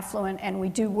doing the affluent, and we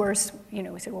do worse.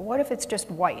 We said, well, what if it's just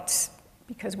whites?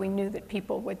 Because we knew that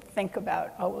people would think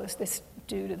about, oh, well, is this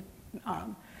due to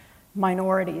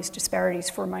minorities, disparities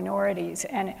for minorities?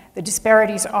 And the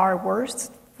disparities are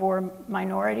worse for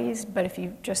minorities, but if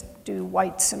you just do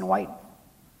whites and white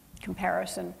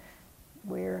comparison,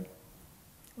 we're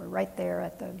right there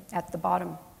at the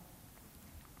bottom.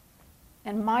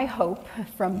 And my hope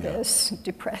from this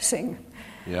depressing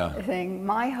thing,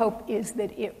 my hope is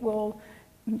that it will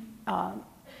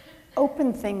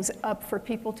open things up for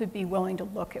people to be willing to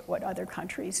look at what other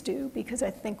countries do, because I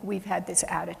think we've had this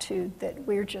attitude that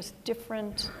we're just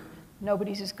different,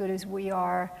 nobody's as good as we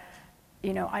are.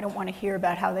 I don't want to hear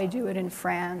about how they do it in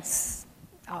France.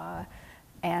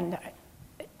 And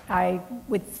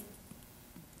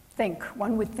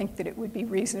one would think that it would be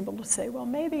reasonable to say, well,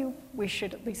 maybe we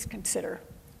should at least consider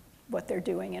what they're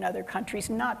doing in other countries,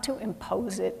 not to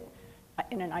impose it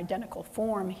in an identical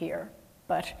form here,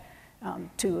 but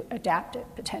to adapt it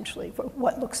potentially for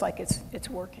what looks like it's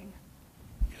working.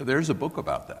 Yeah, there's a book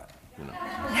about that.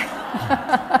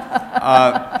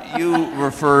 You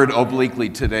referred obliquely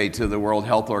today to the World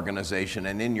Health Organization,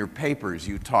 and in your papers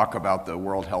you talk about the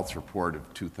World Health Report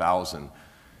of 2000.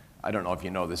 I don't know if you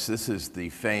know this. This is the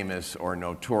famous or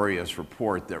notorious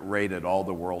report that rated all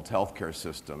the world's healthcare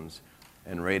systems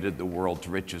and rated the world's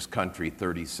richest country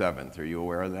 37th. Are you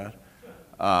aware of that?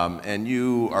 And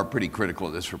you are pretty critical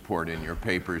of this report in your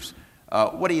papers.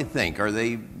 What do you think? Are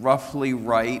they roughly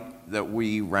right that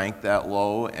we rank that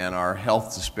low, and are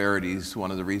health disparities one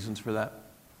of the reasons for that?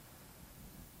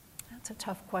 That's a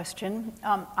tough question.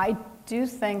 I do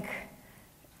think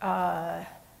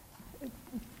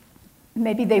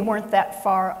maybe they weren't that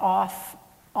far off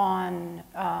on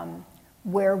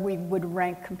where we would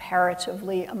rank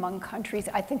comparatively among countries.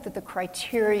 I think that the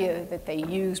criteria that they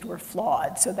used were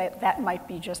flawed, so that might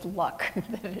be just luck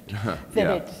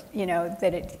that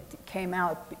it came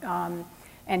out.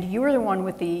 And you were the one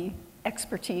with the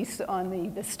expertise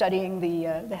on the studying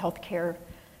the healthcare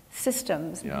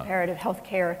systems, comparative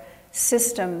healthcare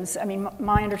systems. I mean,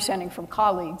 my understanding from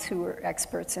colleagues who were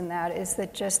experts in that is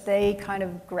that just they kind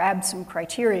of grabbed some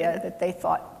criteria that they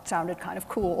thought sounded kind of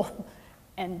cool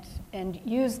and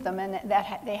used them, and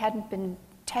that they hadn't been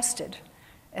tested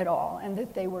at all, and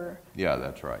that they were... Yeah,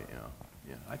 that's right,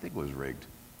 yeah. I think it was rigged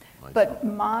myself. But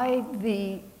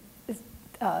the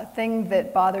thing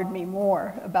that bothered me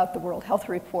more about the World Health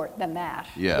Report than that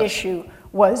issue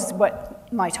was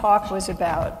what my talk was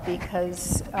about,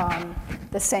 because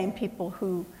the same people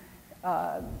who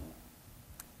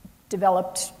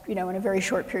developed, in a very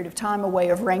short period of time, a way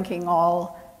of ranking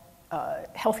all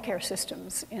healthcare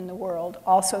systems in the world,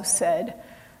 also said,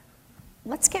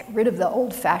 let's get rid of the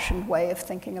old-fashioned way of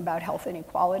thinking about health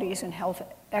inequalities and health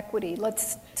equity.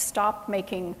 Let's stop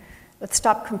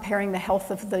comparing the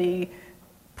health of the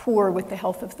poor with the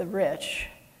health of the rich.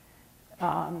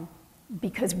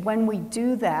 Because when we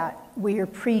do that, we are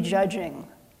prejudging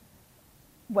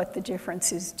what the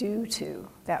difference is due to.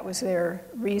 That was their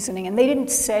reasoning. And they didn't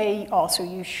say also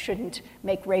you shouldn't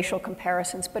make racial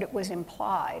comparisons, but it was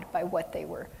implied by what they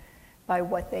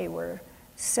were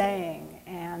saying.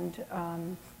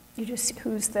 And you just,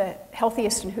 who's the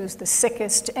healthiest and who's the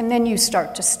sickest, and then you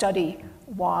start to study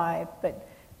why, but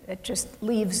it just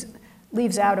leaves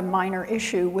out a minor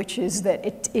issue, which is that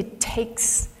it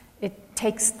takes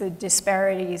the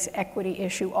disparities equity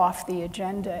issue off the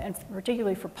agenda, and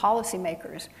particularly for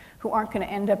policymakers who aren't going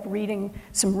to end up reading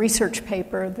some research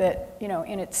paper that,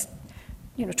 in its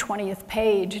 20th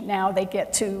page, now they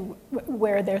get to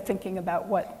where they're thinking about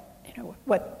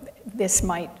what this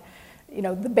might,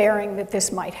 the bearing that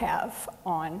this might have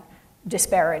on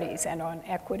disparities and on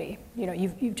equity.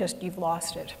 You've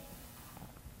lost it.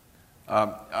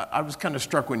 I was kind of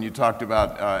struck when you talked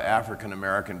about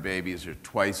African-American babies are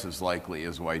twice as likely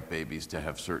as white babies to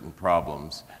have certain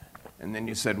problems, and then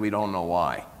you said we don't know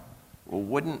why. Well,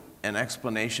 wouldn't an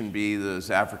explanation be those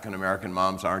African-American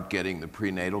moms aren't getting the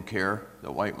prenatal care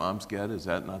that white moms get? Is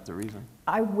that not the reason?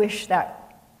 I wish that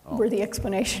were the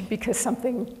explanation, because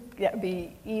something that would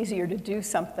be easier to do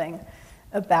something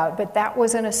about. But that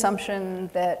was an assumption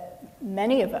that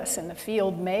many of us in the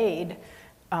field made.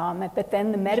 But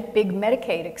then the big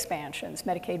Medicaid expansions,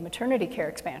 Medicaid maternity care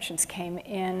expansions, came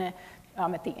in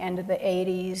at the end of the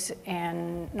 80s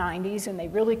and 90s, and they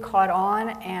really caught on.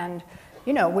 And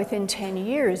within 10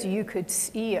 years, you could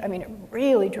see, it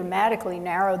really dramatically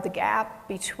narrowed the gap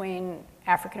between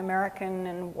African American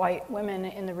and white women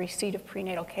in the receipt of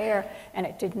prenatal care, and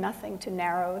it did nothing to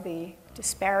narrow the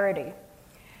disparity,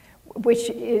 which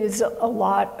is a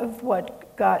lot of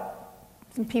what got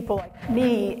some people like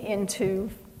me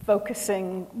into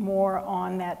focusing more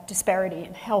on that disparity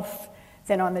in health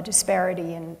than on the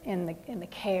disparity in the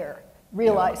care,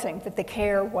 realizing that the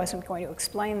care wasn't going to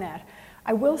explain that.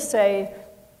 I will say,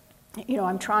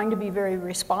 I'm trying to be very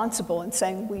responsible in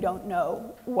saying we don't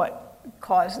know what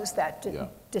causes that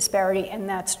disparity, and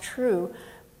that's true.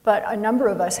 But a number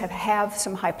of us have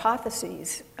some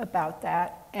hypotheses about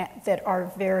that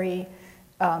are very,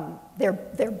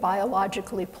 they're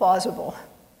biologically plausible.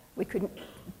 We couldn't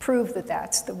prove that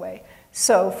that's the way.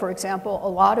 So, for example, a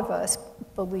lot of us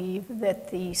believe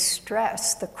that the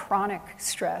stress, the chronic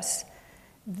stress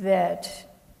that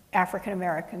African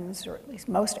Americans, or at least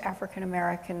most African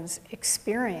Americans,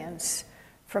 experience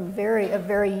from a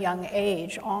very young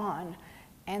age on,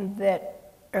 and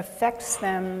that affects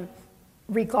them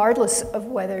regardless of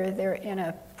whether they're in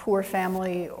a poor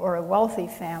family or a wealthy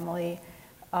family,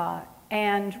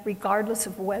 and regardless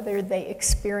of whether they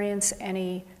experience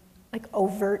any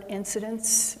overt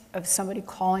incidents of somebody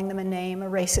calling them a name, a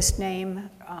racist name,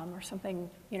 or something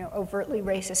overtly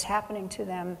racist happening to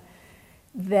them,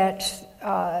 that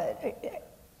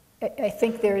I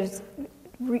think there's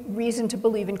reason to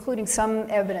believe, including some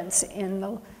evidence in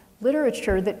the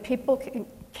literature, that people can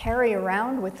carry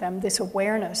around with them this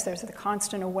awareness. There's the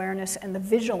constant awareness and the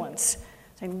vigilance,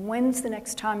 saying, when's the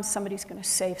next time somebody's going to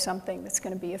say something that's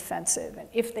going to be offensive? And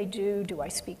if they do I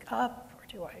speak up, or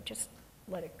do I just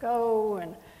let it go?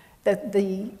 And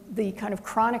the kind of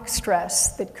chronic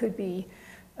stress that could be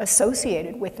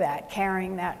associated with that,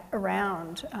 carrying that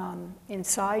around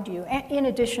inside you, and in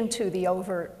addition to the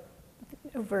overt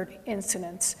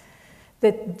incidents,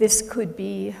 that this could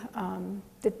be,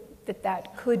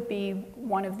 that could be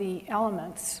one of the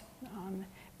elements.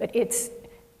 But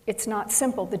it's not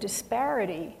simple. The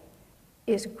disparity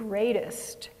is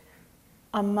greatest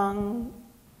among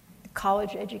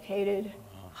college-educated,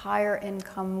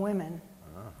 higher-income women.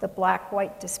 The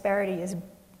black-white disparity is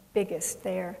biggest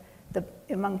there.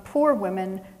 Among poor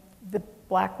women, the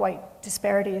black-white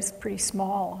disparity is pretty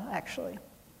small, actually.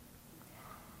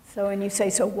 So, and you say,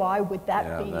 so why would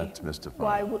that be? Yeah, that's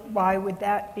mystifying. Why would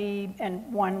that be?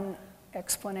 And one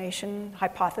explanation,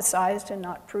 hypothesized and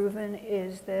not proven,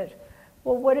 is that,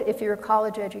 well, what if you're a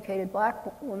college-educated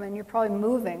black woman, you're probably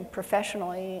moving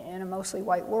professionally in a mostly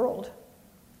white world,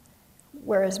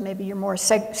 whereas maybe you're more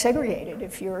segregated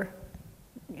if you're,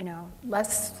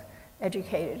 less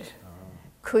educated.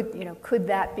 Could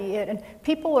that be it? And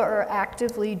people are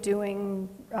actively doing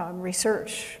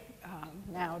research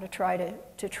now to try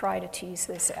to tease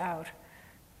this out.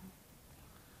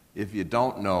 If you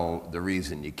don't know the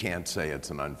reason, you can't say it's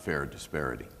an unfair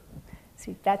disparity.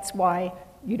 See, that's why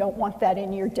you don't want that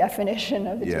in your definition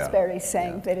of a disparity,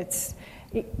 saying that it's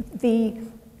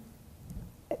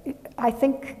I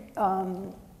think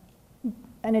an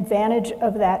advantage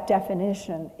of that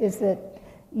definition is that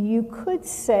you could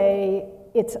say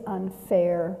it's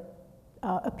unfair,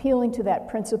 appealing to that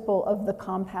principle of the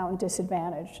compound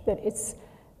disadvantage, that it's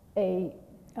a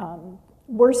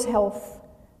worse health,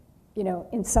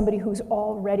 in somebody who's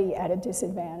already at a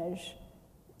disadvantage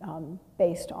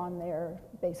based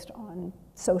on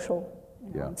social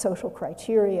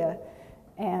criteria,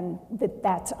 and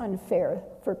that's unfair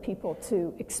for people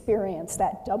to experience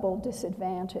that double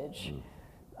disadvantage.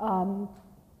 So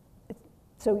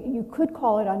you could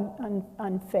call it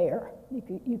unfair.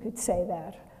 You could say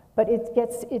that, but it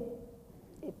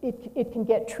can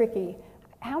get tricky.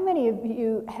 How many of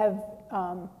you have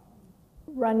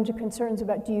run into concerns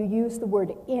about, do you use the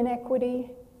word inequity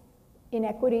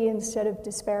instead of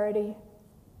disparity?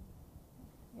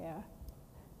 Yeah.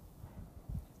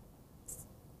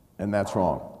 And that's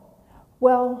wrong.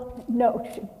 Well, no.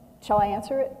 Shall I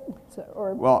answer it?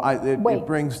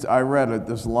 I read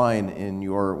this line in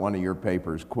one of your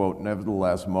papers, quote,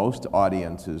 "Nevertheless, most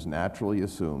audiences naturally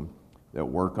assume that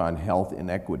work on health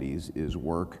inequities is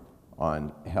work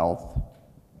on health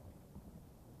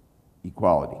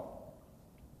equality."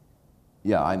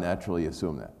 Yeah, I naturally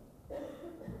assume that,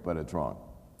 but it's wrong.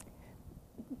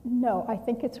 No, I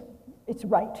think it's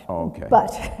right. Oh, okay.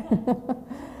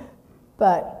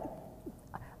 But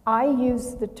I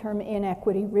use the term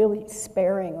inequity really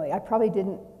sparingly. I probably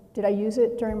didn't. Did I use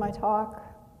it during my talk?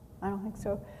 I don't think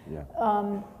so. Yeah.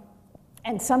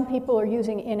 And some people are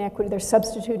using inequity. They're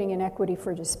substituting inequity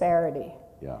for disparity.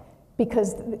 Yeah.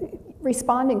 Because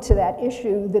responding to that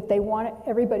issue that they want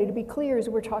everybody to be clear is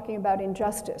we're talking about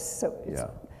injustice. So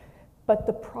But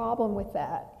the problem with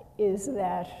that is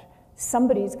that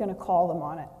somebody's going to call them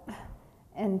on it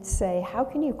and say, how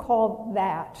can you call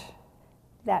that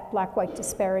black-white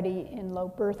disparity in low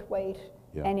birth weight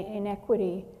and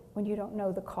inequity when you don't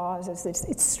know the causes?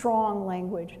 It's strong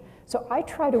language. So I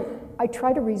try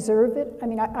to reserve it. I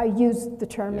mean, I use the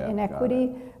term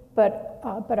inequity,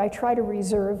 but I try to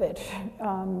reserve it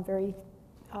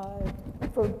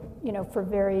for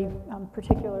very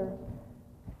particular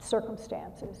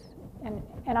circumstances.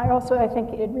 And I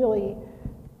think it really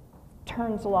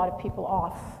turns a lot of people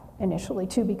off initially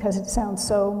too, because it sounds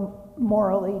so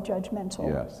morally judgmental.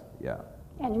 Yes, yeah.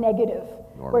 And negative.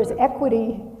 Whereas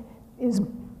equity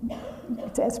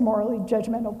it's morally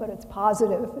judgmental, but it's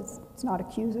positive. It's not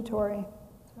accusatory.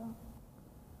 So.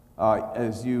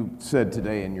 As you said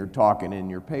today in your talk and in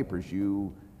your papers,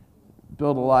 you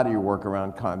build a lot of your work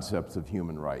around concepts of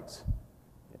human rights.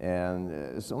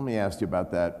 And so let me ask you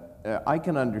about that. I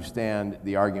can understand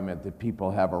the argument that people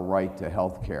have a right to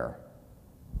health care.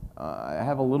 I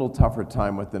have a little tougher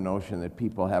time with the notion that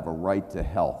people have a right to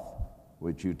health,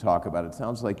 which you talk about. It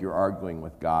sounds like you're arguing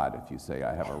with God if you say,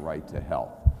 I have a right to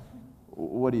health.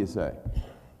 What do you say?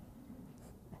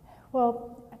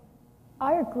 Well,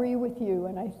 I agree with you,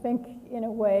 and I think in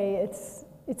a way it's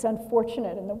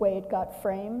unfortunate in the way it got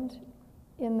framed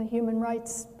in the human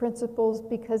rights principles,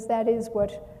 because that is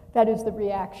the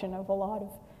reaction of a lot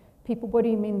of people. What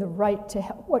do you mean the right to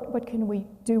health? What can we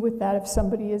do with that if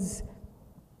somebody is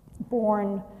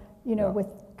born, with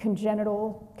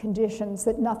congenital conditions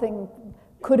that nothing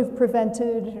could have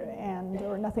prevented,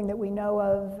 or nothing that we know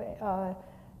of,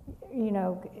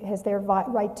 has their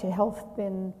right to health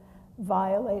been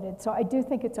violated? So I do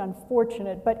think it's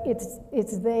unfortunate, but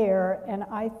it's there, and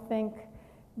I think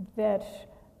that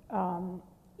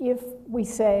if we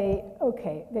say,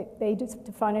 okay, they just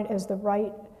define it as the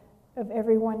right of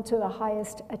everyone to the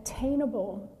highest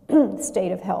attainable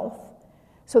state of health.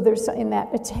 So there's, in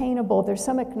that attainable, there's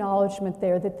some acknowledgement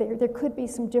there that there could be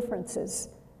some differences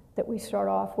that we start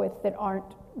off with that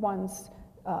aren't ones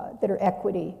that are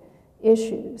equity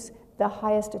issues. The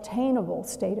highest attainable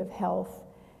state of health,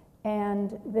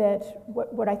 and that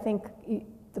what I think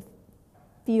the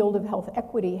field of health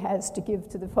equity has to give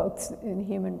to the folks in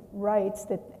human rights,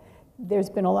 that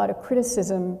there's been a lot of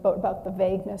criticism about the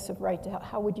vagueness of right to health.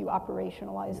 How would you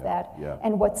operationalize that? Yeah.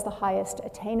 And what's the highest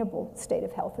attainable state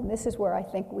of health? And this is where I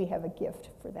think we have a gift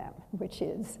for them, which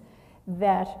is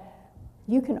that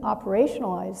you can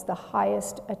operationalize the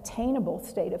highest attainable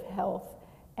state of health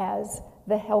as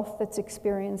the health that's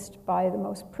experienced by the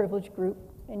most privileged group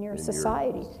in your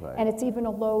society. And it's even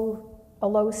a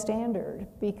low standard,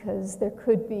 because there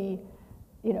could be,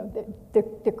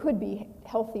 there could be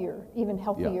healthier, even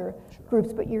healthier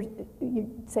groups, but you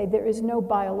say there is no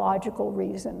biological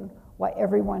reason why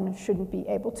everyone shouldn't be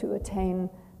able to attain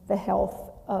the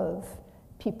health of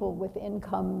people with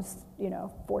incomes,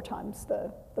 4 times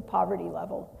the poverty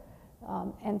level.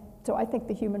 And so I think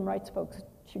the human rights folks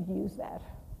should use that.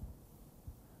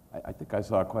 I think I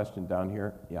saw a question down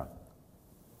here. Yeah.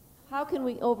 How can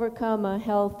we overcome a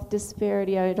health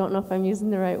disparity? I don't know if I'm using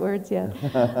the right words yet.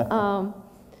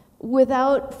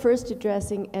 Without first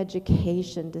addressing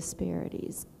education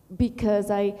disparities, because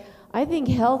I think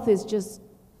health is just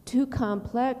too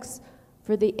complex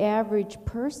for the average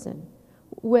person,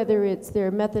 whether it's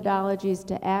their methodologies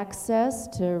to access,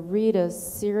 to read a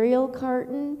cereal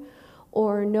carton,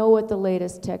 or know what the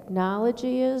latest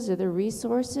technology is, or the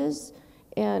resources,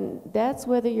 and that's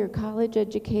whether you're college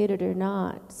educated or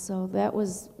not. So that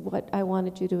was what I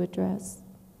wanted you to address.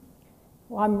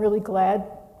 Well, I'm really glad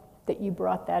that you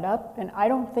brought that up, and I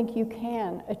don't think you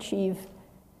can achieve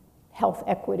health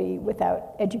equity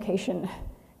without education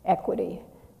equity.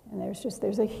 And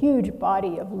there's a huge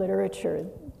body of literature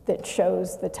that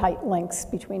shows the tight links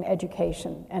between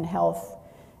education and health.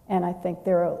 And I think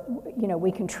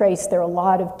we can trace, there are a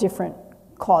lot of different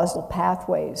causal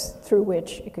pathways through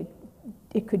which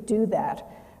it could do that,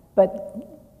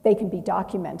 but they can be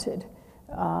documented.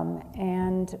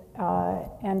 And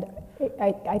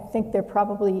I think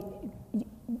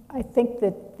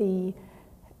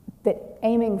that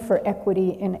aiming for equity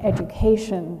in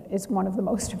education is one of the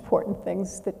most important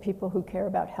things that people who care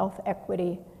about health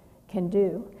equity can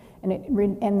do. And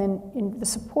then the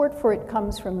support for it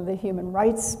comes from the human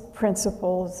rights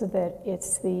principles that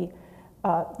it's the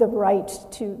right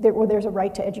to, there's a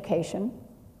right to education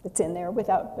that's in there but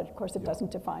of course it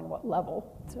doesn't define what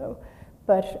level. So,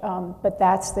 but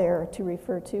that's there to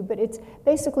refer to. But it's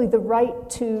basically the right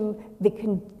to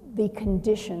the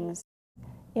conditions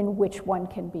in which one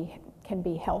can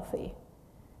be healthy.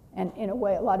 And in a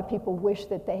way, a lot of people wish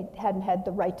that they hadn't had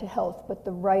the right to health, but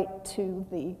the right to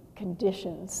the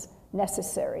conditions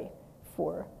necessary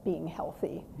for being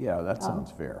healthy. Yeah, that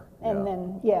sounds fair. And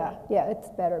then, it's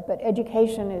better. But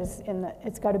education is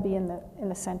it's got to be in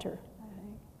the center, I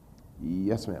think.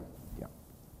 Yes, ma'am. Yeah.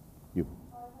 You.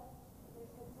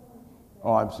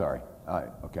 Oh, I'm sorry.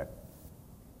 Okay.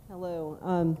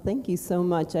 Hello. Thank you so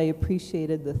much. I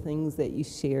appreciated the things that you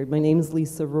shared. My name is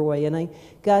Lisa Roy, and I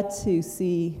got to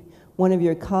see one of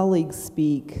your colleagues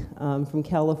speak from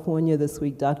California this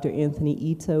week, Dr. Anthony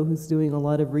Ito, who's doing a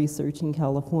lot of research in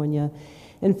California,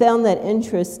 and found that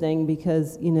interesting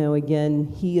because,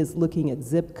 again, he is looking at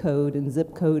zip code, and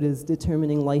zip code is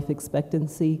determining life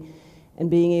expectancy, and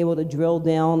being able to drill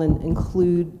down and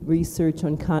include research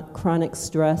on chronic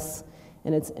stress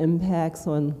and its impacts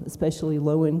on especially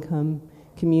low-income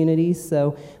communities.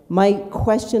 So my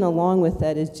question along with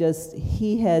that is just,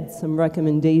 he had some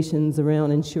recommendations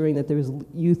around ensuring that there's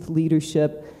youth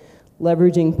leadership,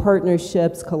 leveraging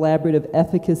partnerships, collaborative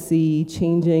efficacy,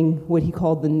 changing what he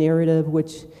called the narrative,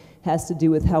 which has to do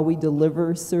with how we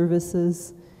deliver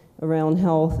services around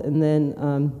health, and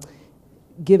then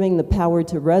giving the power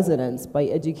to residents by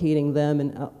educating them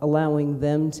and allowing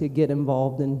them to get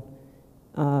involved in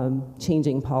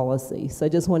changing policy. So I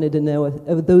just wanted to know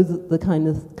if those the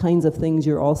kinds of things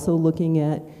you're also looking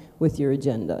at with your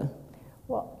agenda.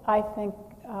 Well, I think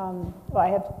I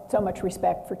have so much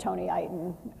respect for Tony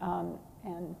Iton,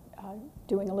 and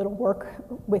doing a little work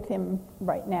with him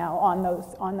right now on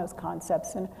those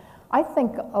concepts. And I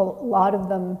think a lot of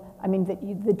them,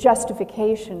 the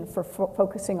justification for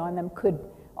focusing on them could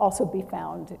also be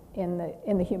found in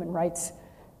the human rights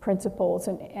principles,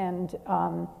 and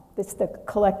it's the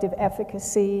collective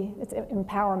efficacy, it's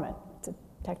empowerment. It's a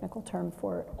technical term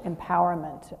for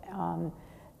empowerment.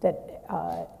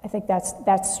 I think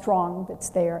that's strong. That's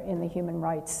there in the human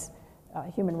rights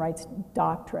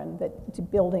doctrine. That to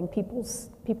building people's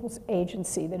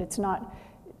agency. That it's not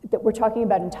that we're talking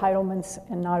about entitlements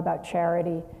and not about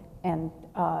charity, and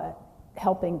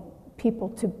helping people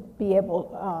to be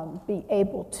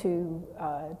able to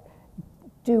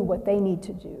do what they need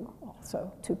to do.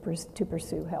 So to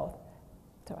pursue health.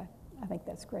 So I think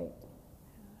that's great.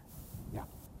 Yeah.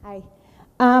 Hi.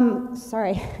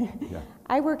 Sorry. Yeah.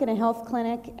 I work in a health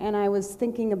clinic, and I was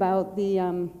thinking about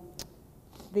the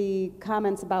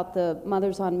comments about the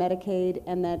mothers on Medicaid,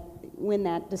 and that when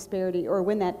that disparity, or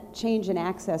when that change in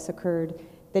access occurred,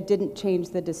 that didn't change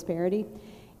the disparity.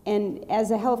 And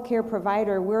as a healthcare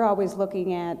provider, we're always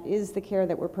looking at, is the care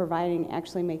that we're providing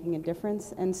actually making a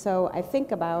difference? And so I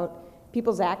think about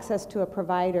people's access to a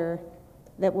provider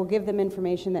that will give them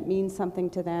information that means something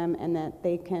to them and that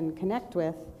they can connect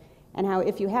with, and how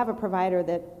if you have a provider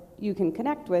that you can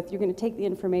connect with, you're going to take the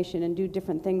information and do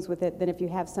different things with it than if you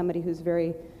have somebody who's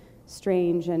very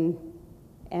strange and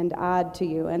odd to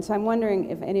you. And so I'm wondering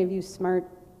if any of you smart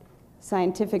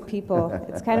scientific people.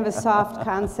 It's kind of a soft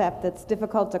concept that's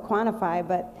difficult to quantify,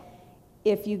 but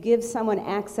if you give someone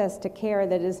access to care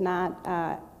that is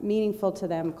not meaningful to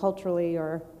them culturally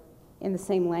or in the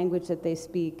same language that they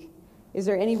speak, is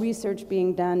there any research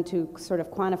being done to sort of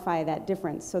quantify that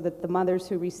difference so that the mothers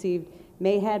who received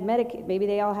maybe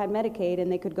they all had Medicaid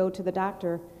and they could go to the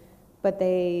doctor, but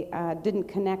they didn't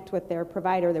connect with their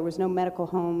provider. There was no medical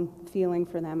home feeling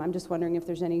for them. I'm just wondering if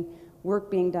there's any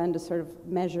work being done to sort of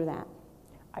measure that.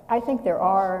 I think there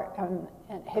are.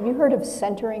 Have you heard of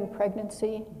centering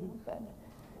pregnancy?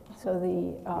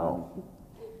 So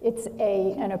it's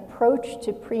an approach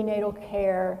to prenatal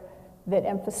care that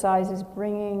emphasizes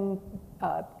bringing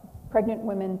pregnant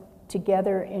women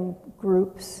together in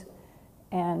groups.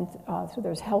 And so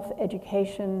there's health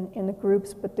education in the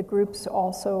groups, but the groups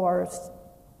also are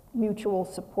mutual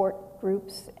support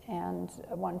groups, and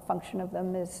one function of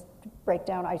them is to break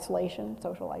down isolation,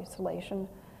 social isolation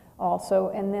also.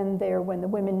 And then when the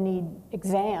women need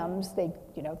exams, they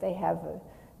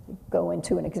go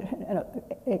into an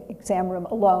exam room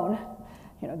alone.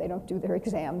 They don't do their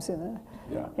exams in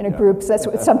a group. So that's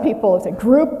what some people say,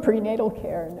 group prenatal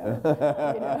care. No.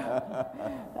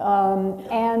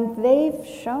 And they've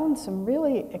shown some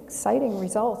really exciting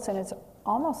results, and it's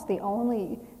almost the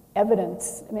only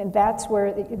evidence. I mean, that's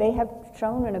where they have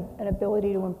shown an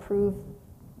ability to improve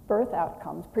birth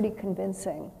outcomes, pretty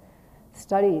convincing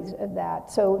studies of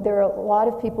that. So there are a lot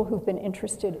of people who've been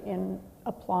interested in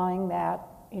applying that,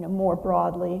 more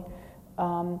broadly.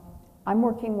 I'm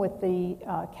working with the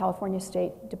California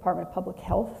State Department of Public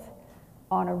Health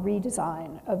on a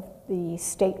redesign of the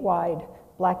statewide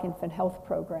Black Infant Health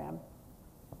Program,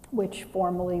 which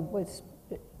formerly was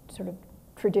sort of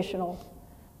traditional.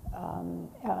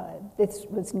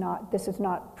 This is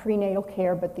not prenatal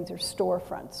care, but these are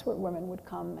storefronts where women would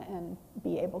come and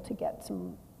be able to get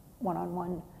some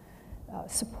one-on-one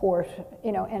support,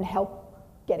 and help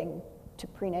getting into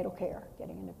prenatal care.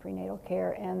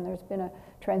 And there's been a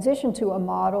transition to a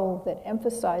model that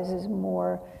emphasizes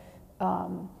more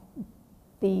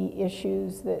the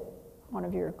issues that one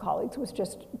of your colleagues was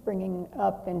just bringing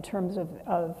up in terms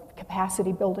of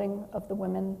capacity building of the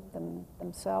women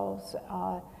themselves.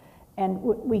 And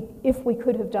if we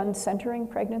could have done centering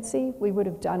pregnancy, we would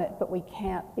have done it, but we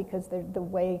can't because the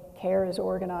way care is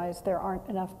organized, there aren't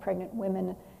enough pregnant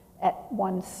women at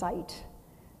one site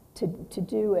to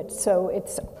do it. So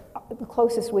it's the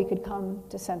closest we could come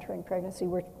to centering pregnancy.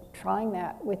 We're trying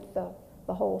that with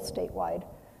the whole statewide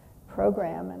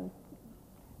program and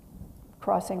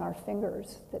crossing our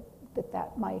fingers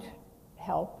that might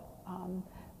help.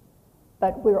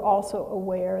 But we're also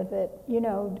aware that,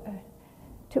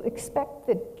 to expect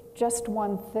that just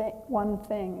one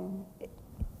thing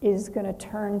is going to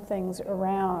turn things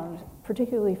around,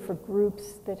 particularly for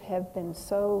groups that have been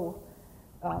so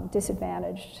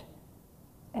disadvantaged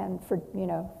and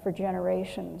for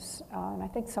generations. And I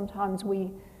think sometimes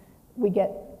we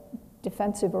get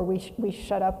defensive, or we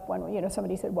shut up when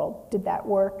somebody said, "Well, did that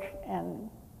work?" And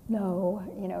no,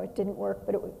 it didn't work.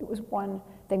 But it was one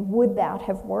thing. Would that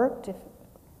have worked if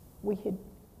we had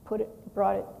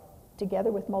brought it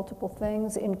together with multiple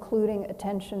things, including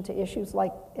attention to issues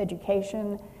like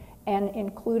education, and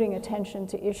including attention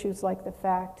to issues like the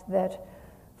fact that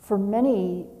for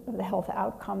many of the health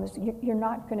outcomes, you're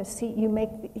not going to see,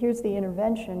 here's the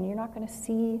intervention, you're not going to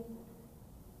see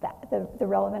the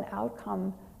relevant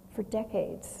outcome for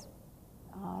decades.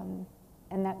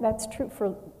 And that's true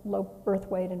for low birth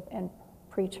weight and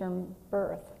preterm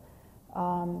birth.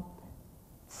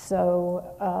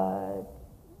 So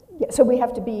we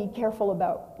have to be careful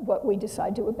about what we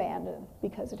decide to abandon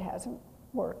because it hasn't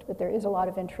worked, but there is a lot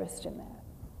of interest in that.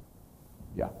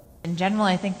 Yeah. In general,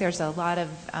 I think there's a lot of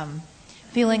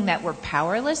feeling that we're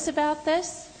powerless about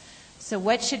this. So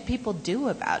what should people do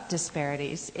about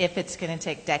disparities if it's going to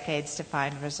take decades to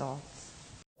find results?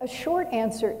 A short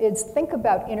answer is think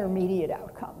about intermediate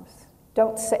outcomes.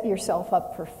 Don't set yourself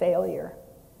up for failure,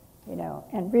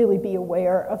 and really be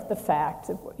aware of the fact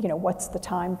of, what's the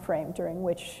time frame during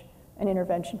which an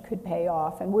intervention could pay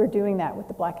off. And we're doing that with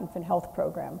the Black Infant Health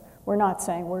Program. We're not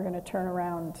saying we're going to turn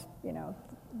around,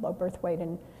 low birth weight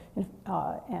and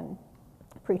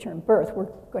preterm birth. We're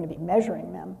going to be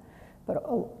measuring them. But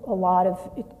a lot of,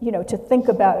 to think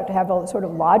about, to have a sort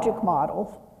of logic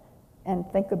model and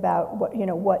think about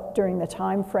what during the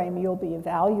time frame you'll be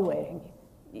evaluating,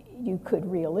 you could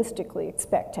realistically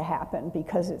expect to happen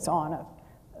because it's on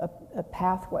a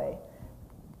pathway.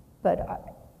 But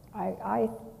I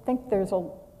think there's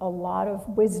a lot of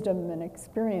wisdom and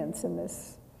experience in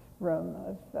this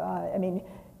room.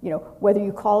 Whether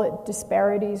you call it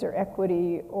disparities or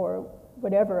equity or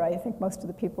whatever. I think most of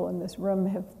the people in this room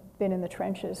have been in the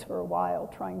trenches for a while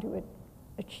trying to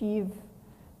achieve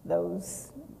the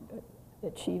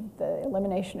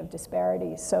elimination of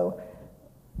disparities. So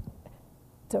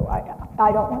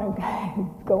I don't want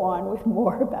to go on with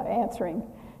more about answering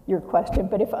your question,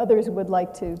 but if others would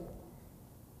like to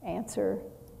answer,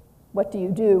 what do you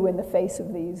do in the face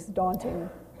of these daunting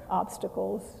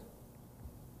obstacles?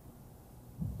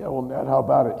 Yeah, well, Ned, how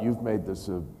about it? You've made this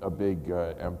a big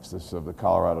emphasis of the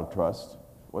Colorado Trust.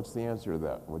 What's the answer to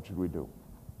that? What should we do?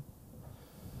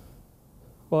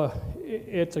 Well,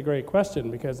 it's a great question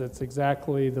because it's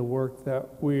exactly the work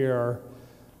that we are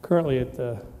currently at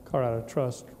the Colorado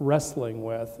Trust wrestling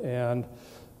with, and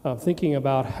thinking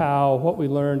about how what we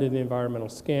learned in the environmental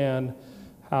scan,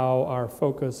 how our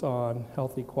focus on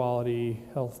health equality,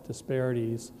 health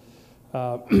disparities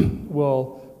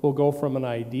will go from an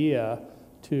idea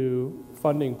to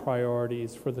funding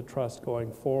priorities for the trust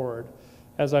going forward.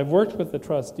 As I've worked with the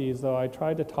trustees, though, I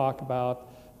tried to talk about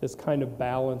this kind of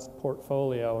balanced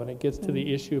portfolio, and it gets to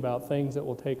the issue about things that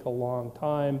will take a long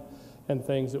time and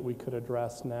things that we could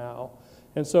address now.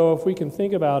 And so if we can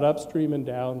think about upstream and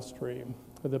downstream,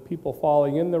 the people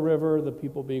falling in the river, the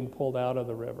people being pulled out of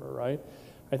the river, right?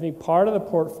 I think part of the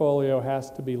portfolio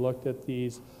has to be looked at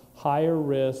these higher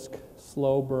risk,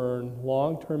 slow burn,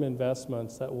 long-term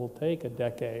investments that will take a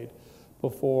decade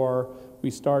before we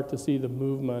start to see the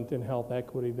movement in health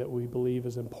equity that we believe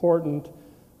is important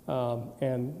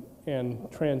and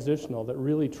transitional, that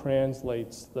really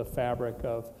translates the fabric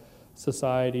of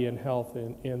society and health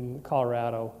in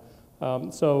Colorado.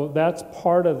 So that's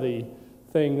part of the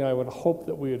thing I would hope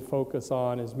that we would focus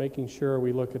on, is making sure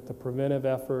we look at the preventive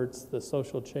efforts, the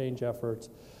social change efforts.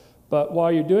 But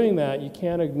while you're doing that, you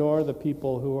can't ignore the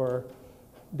people who are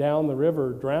down the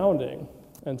river drowning.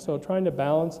 And so trying to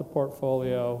balance the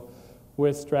portfolio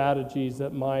with strategies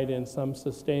that might, in some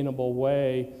sustainable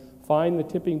way, find the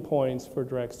tipping points for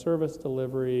direct service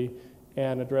delivery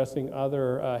and addressing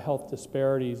other health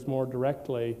disparities more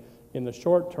directly in the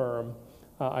short term,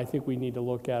 I think we need to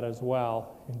look at as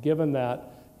well. And given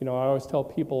that, I always tell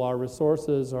people our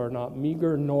resources are not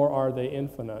meager, nor are they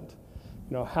infinite.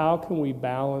 How can we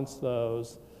balance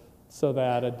those so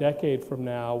that a decade from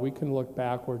now we can look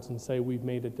backwards and say we've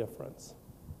made a difference?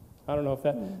 I don't know if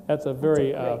that's a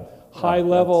very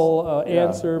high-level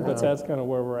answer, but that's kind of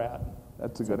where we're at.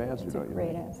 That's a good answer, don't you?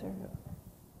 Great answer. Yeah.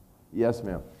 Yes,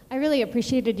 ma'am. I really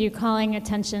appreciated you calling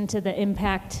attention to the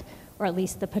impact, or at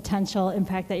least the potential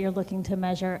impact that you're looking to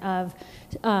measure of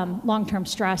long-term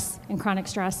stress and chronic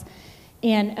stress.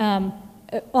 And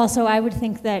also, I would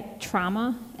think that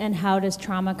trauma, and how does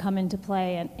trauma come into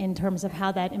play in terms of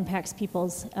how that impacts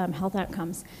people's health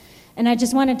outcomes. And I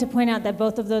just wanted to point out that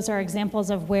both of those are examples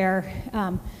of where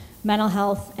mental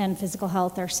health and physical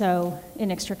health are so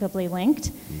inextricably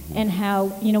linked, and how,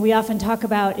 we often talk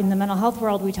about, in the mental health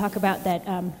world, we talk about that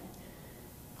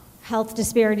health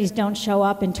disparities don't show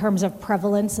up in terms of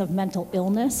prevalence of mental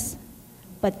illness,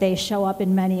 but they show up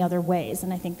in many other ways,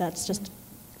 and I think that's just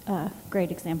a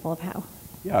great example of how.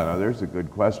 Yeah, no, there's a good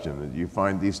question. Do you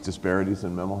find these disparities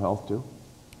in mental health too?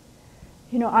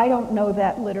 I don't know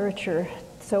that literature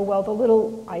so well. The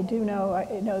little I do know,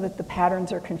 I know that the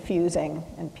patterns are confusing,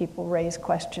 and people raise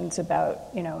questions about,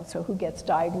 so who gets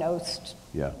diagnosed,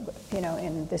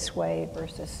 in this way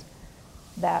versus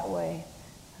that way.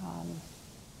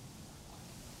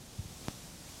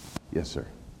 Yes, sir.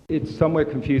 It's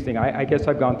somewhat confusing. I guess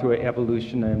I've gone through an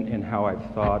evolution in how I've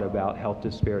thought about health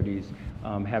disparities.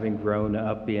 Having grown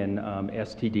up in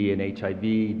STD and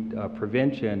HIV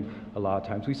prevention, a lot of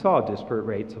times we saw disparate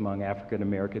rates among African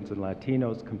Americans and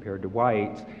Latinos compared to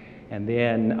whites. And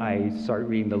then I started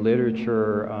reading the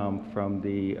literature from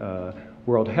the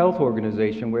World Health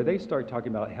Organization, where they started talking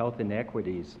about health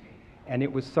inequities. And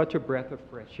it was such a breath of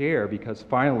fresh air, because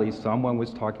finally someone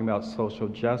was talking about social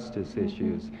justice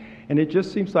issues. And it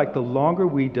just seems like the longer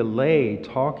we delay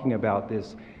talking about the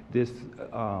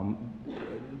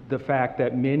fact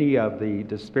that many of the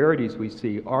disparities we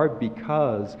see are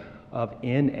because of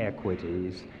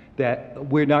inequities, that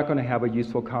we're not going to have a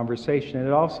useful conversation. And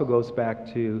it also goes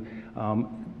back to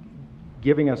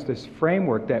giving us this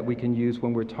framework that we can use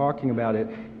when we're talking about it.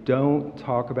 Don't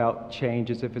talk about change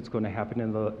as if it's going to happen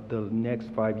in the next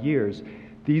 5 years.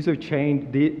 These are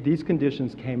these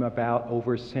conditions came about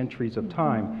over centuries of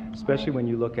time, especially when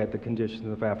you look at the conditions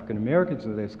of African Americans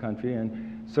in this country,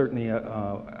 and certainly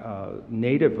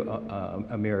Native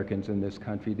Americans in this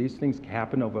country. These things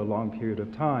happen over a long period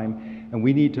of time, and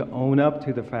we need to own up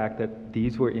to the fact that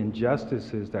these were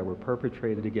injustices that were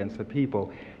perpetrated against the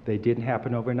people. They didn't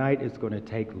happen overnight. It's going to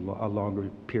take a longer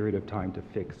period of time to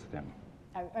fix them.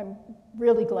 I'm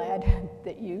really glad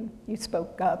that you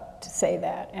spoke up to say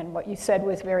that, and what you said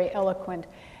was very eloquent.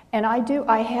 And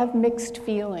I have mixed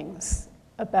feelings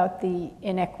about the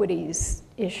inequities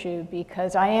issue,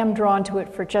 because I am drawn to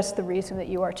it for just the reason that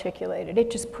you articulated.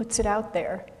 It just puts it out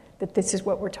there that this is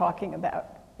what we're talking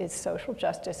about, is social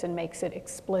justice, and makes it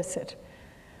explicit.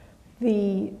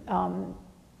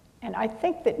 And I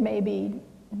think that maybe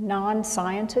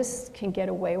non-scientists can get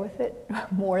away with it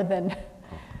more than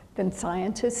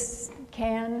scientists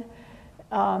can.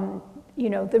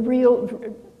 The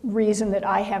real reason that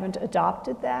I haven't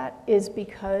adopted that is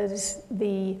because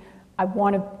I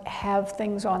want to have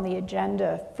things on the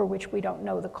agenda for which we don't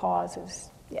know the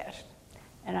causes yet.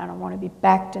 And I don't want to be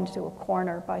backed into a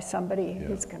corner by somebody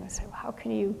who's going to say, well, how can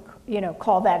you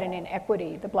call that an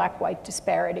inequity, the black-white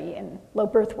disparity in low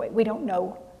birth weight? We don't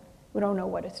know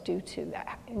what it's due to,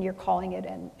 and you're calling it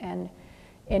an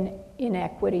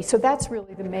inequity. So that's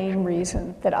really the main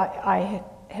reason that I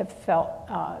have felt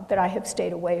that I have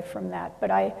stayed away from that. But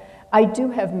I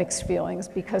do have mixed feelings,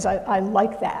 because I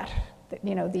like that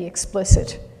the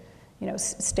explicit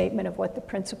statement of what the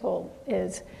principle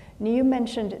is. And you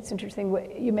mentioned, it's interesting,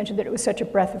 you mentioned that it was such a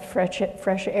breath of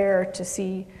fresh air to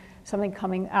see something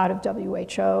coming out of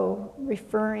WHO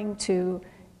referring to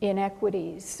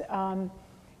inequities.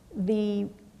 The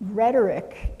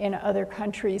rhetoric in other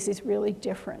countries is really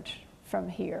different from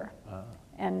here.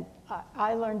 And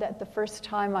I learned that the first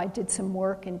time I did some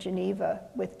work in Geneva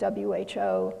with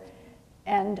WHO,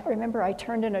 and I remember I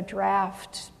turned in a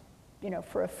draft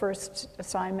for a first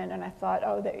assignment, and I thought,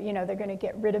 oh, they're going to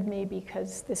get rid of me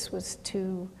because this was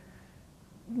too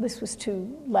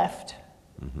left,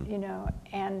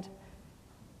 and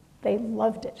they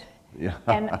loved it. Yeah.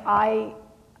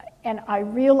 And I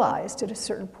realized at a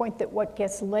certain point that what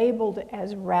gets labeled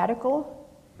as radical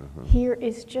here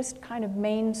is just kind of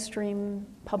mainstream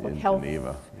public health,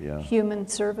 Geneva, human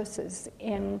services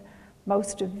in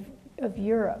most of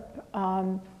Europe.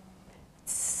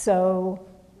 So,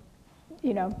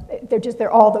 there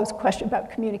are all those questions about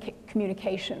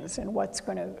communications and what's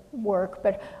going to work.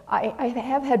 But I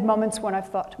have had moments when I've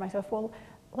thought to myself, well,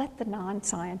 let the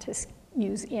non-scientists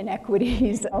use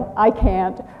inequities. I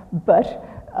can't, but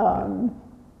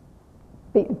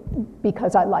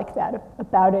because I like that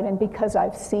about it, and because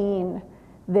I've seen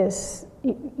this,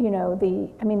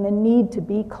 the need to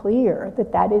be clear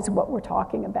that is what we're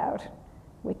talking about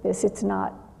with this. It's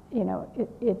not,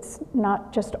 it's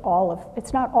not just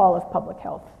it's not all of public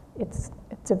health. It's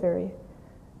a very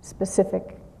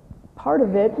specific part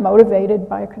of it, motivated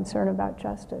by a concern about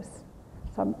justice.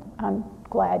 So I'm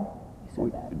glad you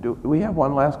said that. Do we have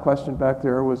one last question back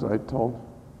there, was I told?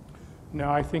 No,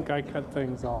 I think I cut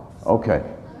things off. Okay.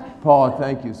 Paula,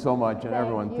 thank you so much, and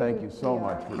everyone, thank you so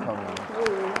much for coming.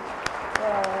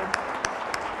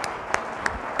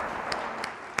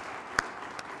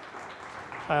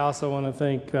 I also want to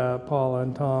thank Paula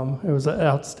and Tom. It was an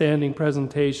outstanding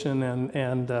presentation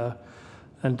and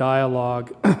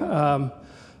dialogue.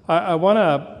 I want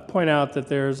to point out that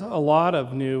there's a lot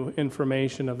of new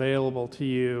information available to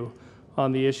you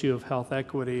on the issue of health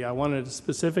equity. I wanted to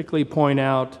specifically point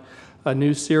out a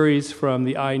new series from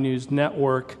the iNews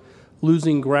Network,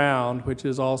 Losing Ground, which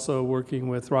is also working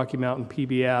with Rocky Mountain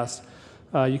PBS.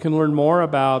 You can learn more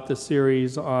about the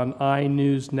series on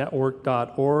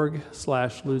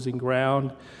inewsnetwork.org/losing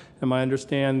ground. And my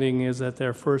understanding is that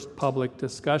their first public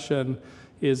discussion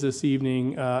is this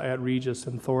evening at Regis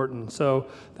and Thornton. So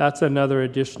that's another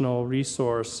additional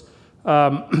resource.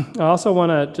 I also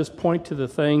want to just point to the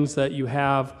things that you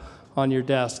have on your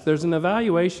desk. There's an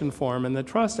evaluation form, and the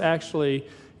Trust actually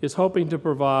is hoping to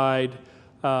provide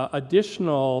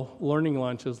additional learning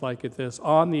lunches like this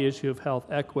on the issue of health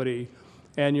equity,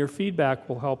 and your feedback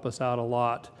will help us out a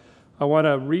lot. I want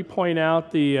to repoint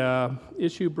out the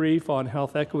issue brief on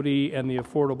health equity and the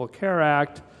Affordable Care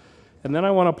Act, and then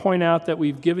I want to point out that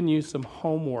we've given you some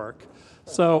homework.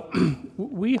 So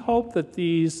we hope that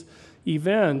these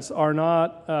events are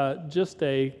not just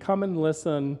a come and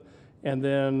listen and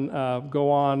then go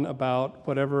on about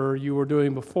whatever you were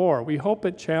doing before. We hope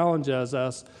it challenges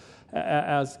us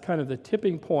as kind of the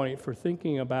tipping point for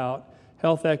thinking about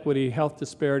health equity, health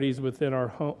disparities within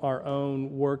our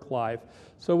own work life.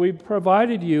 So we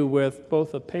provided you with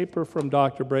both a paper from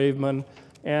Dr. Braveman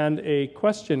and a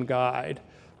question guide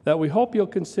that we hope you'll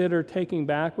consider taking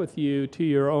back with you to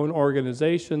your own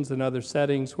organizations and other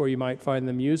settings where you might find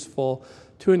them useful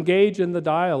to engage in the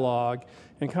dialogue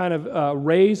and kind of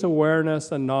raise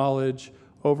awareness and knowledge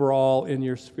overall in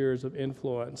your spheres of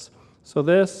influence. So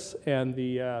this and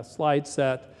the slide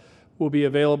set will be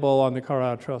available on the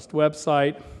Colorado Trust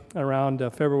website. around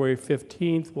February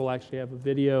 15th, we'll actually have a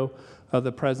video of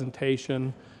the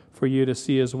presentation for you to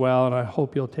see as well, and I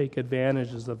hope you'll take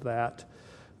advantages of that.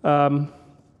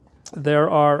 There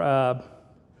are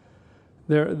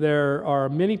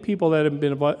many people that have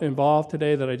been involved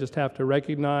today that I just have to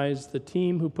recognize. The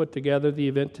team who put together the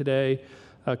event today,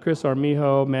 Chris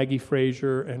Armijo, Maggie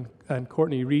Frazier, and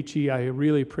Courtney Ricci. I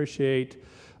really appreciate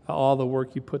all the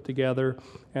work you put together.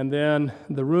 And then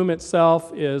the room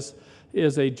itself is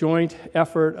a joint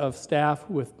effort of staff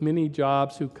with many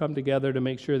jobs who come together to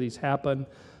make sure these happen.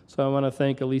 So I want to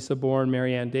thank Elisa Bourne,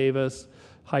 Marianne Davis,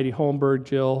 Heidi Holmberg,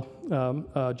 Jill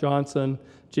Johnson,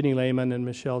 Ginny Lehman, and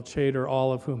Michelle Chater,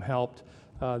 all of whom helped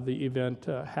the event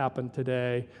happen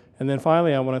today. And then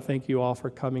finally, I want to thank you all for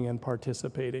coming and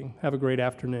participating. Have a great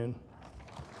afternoon.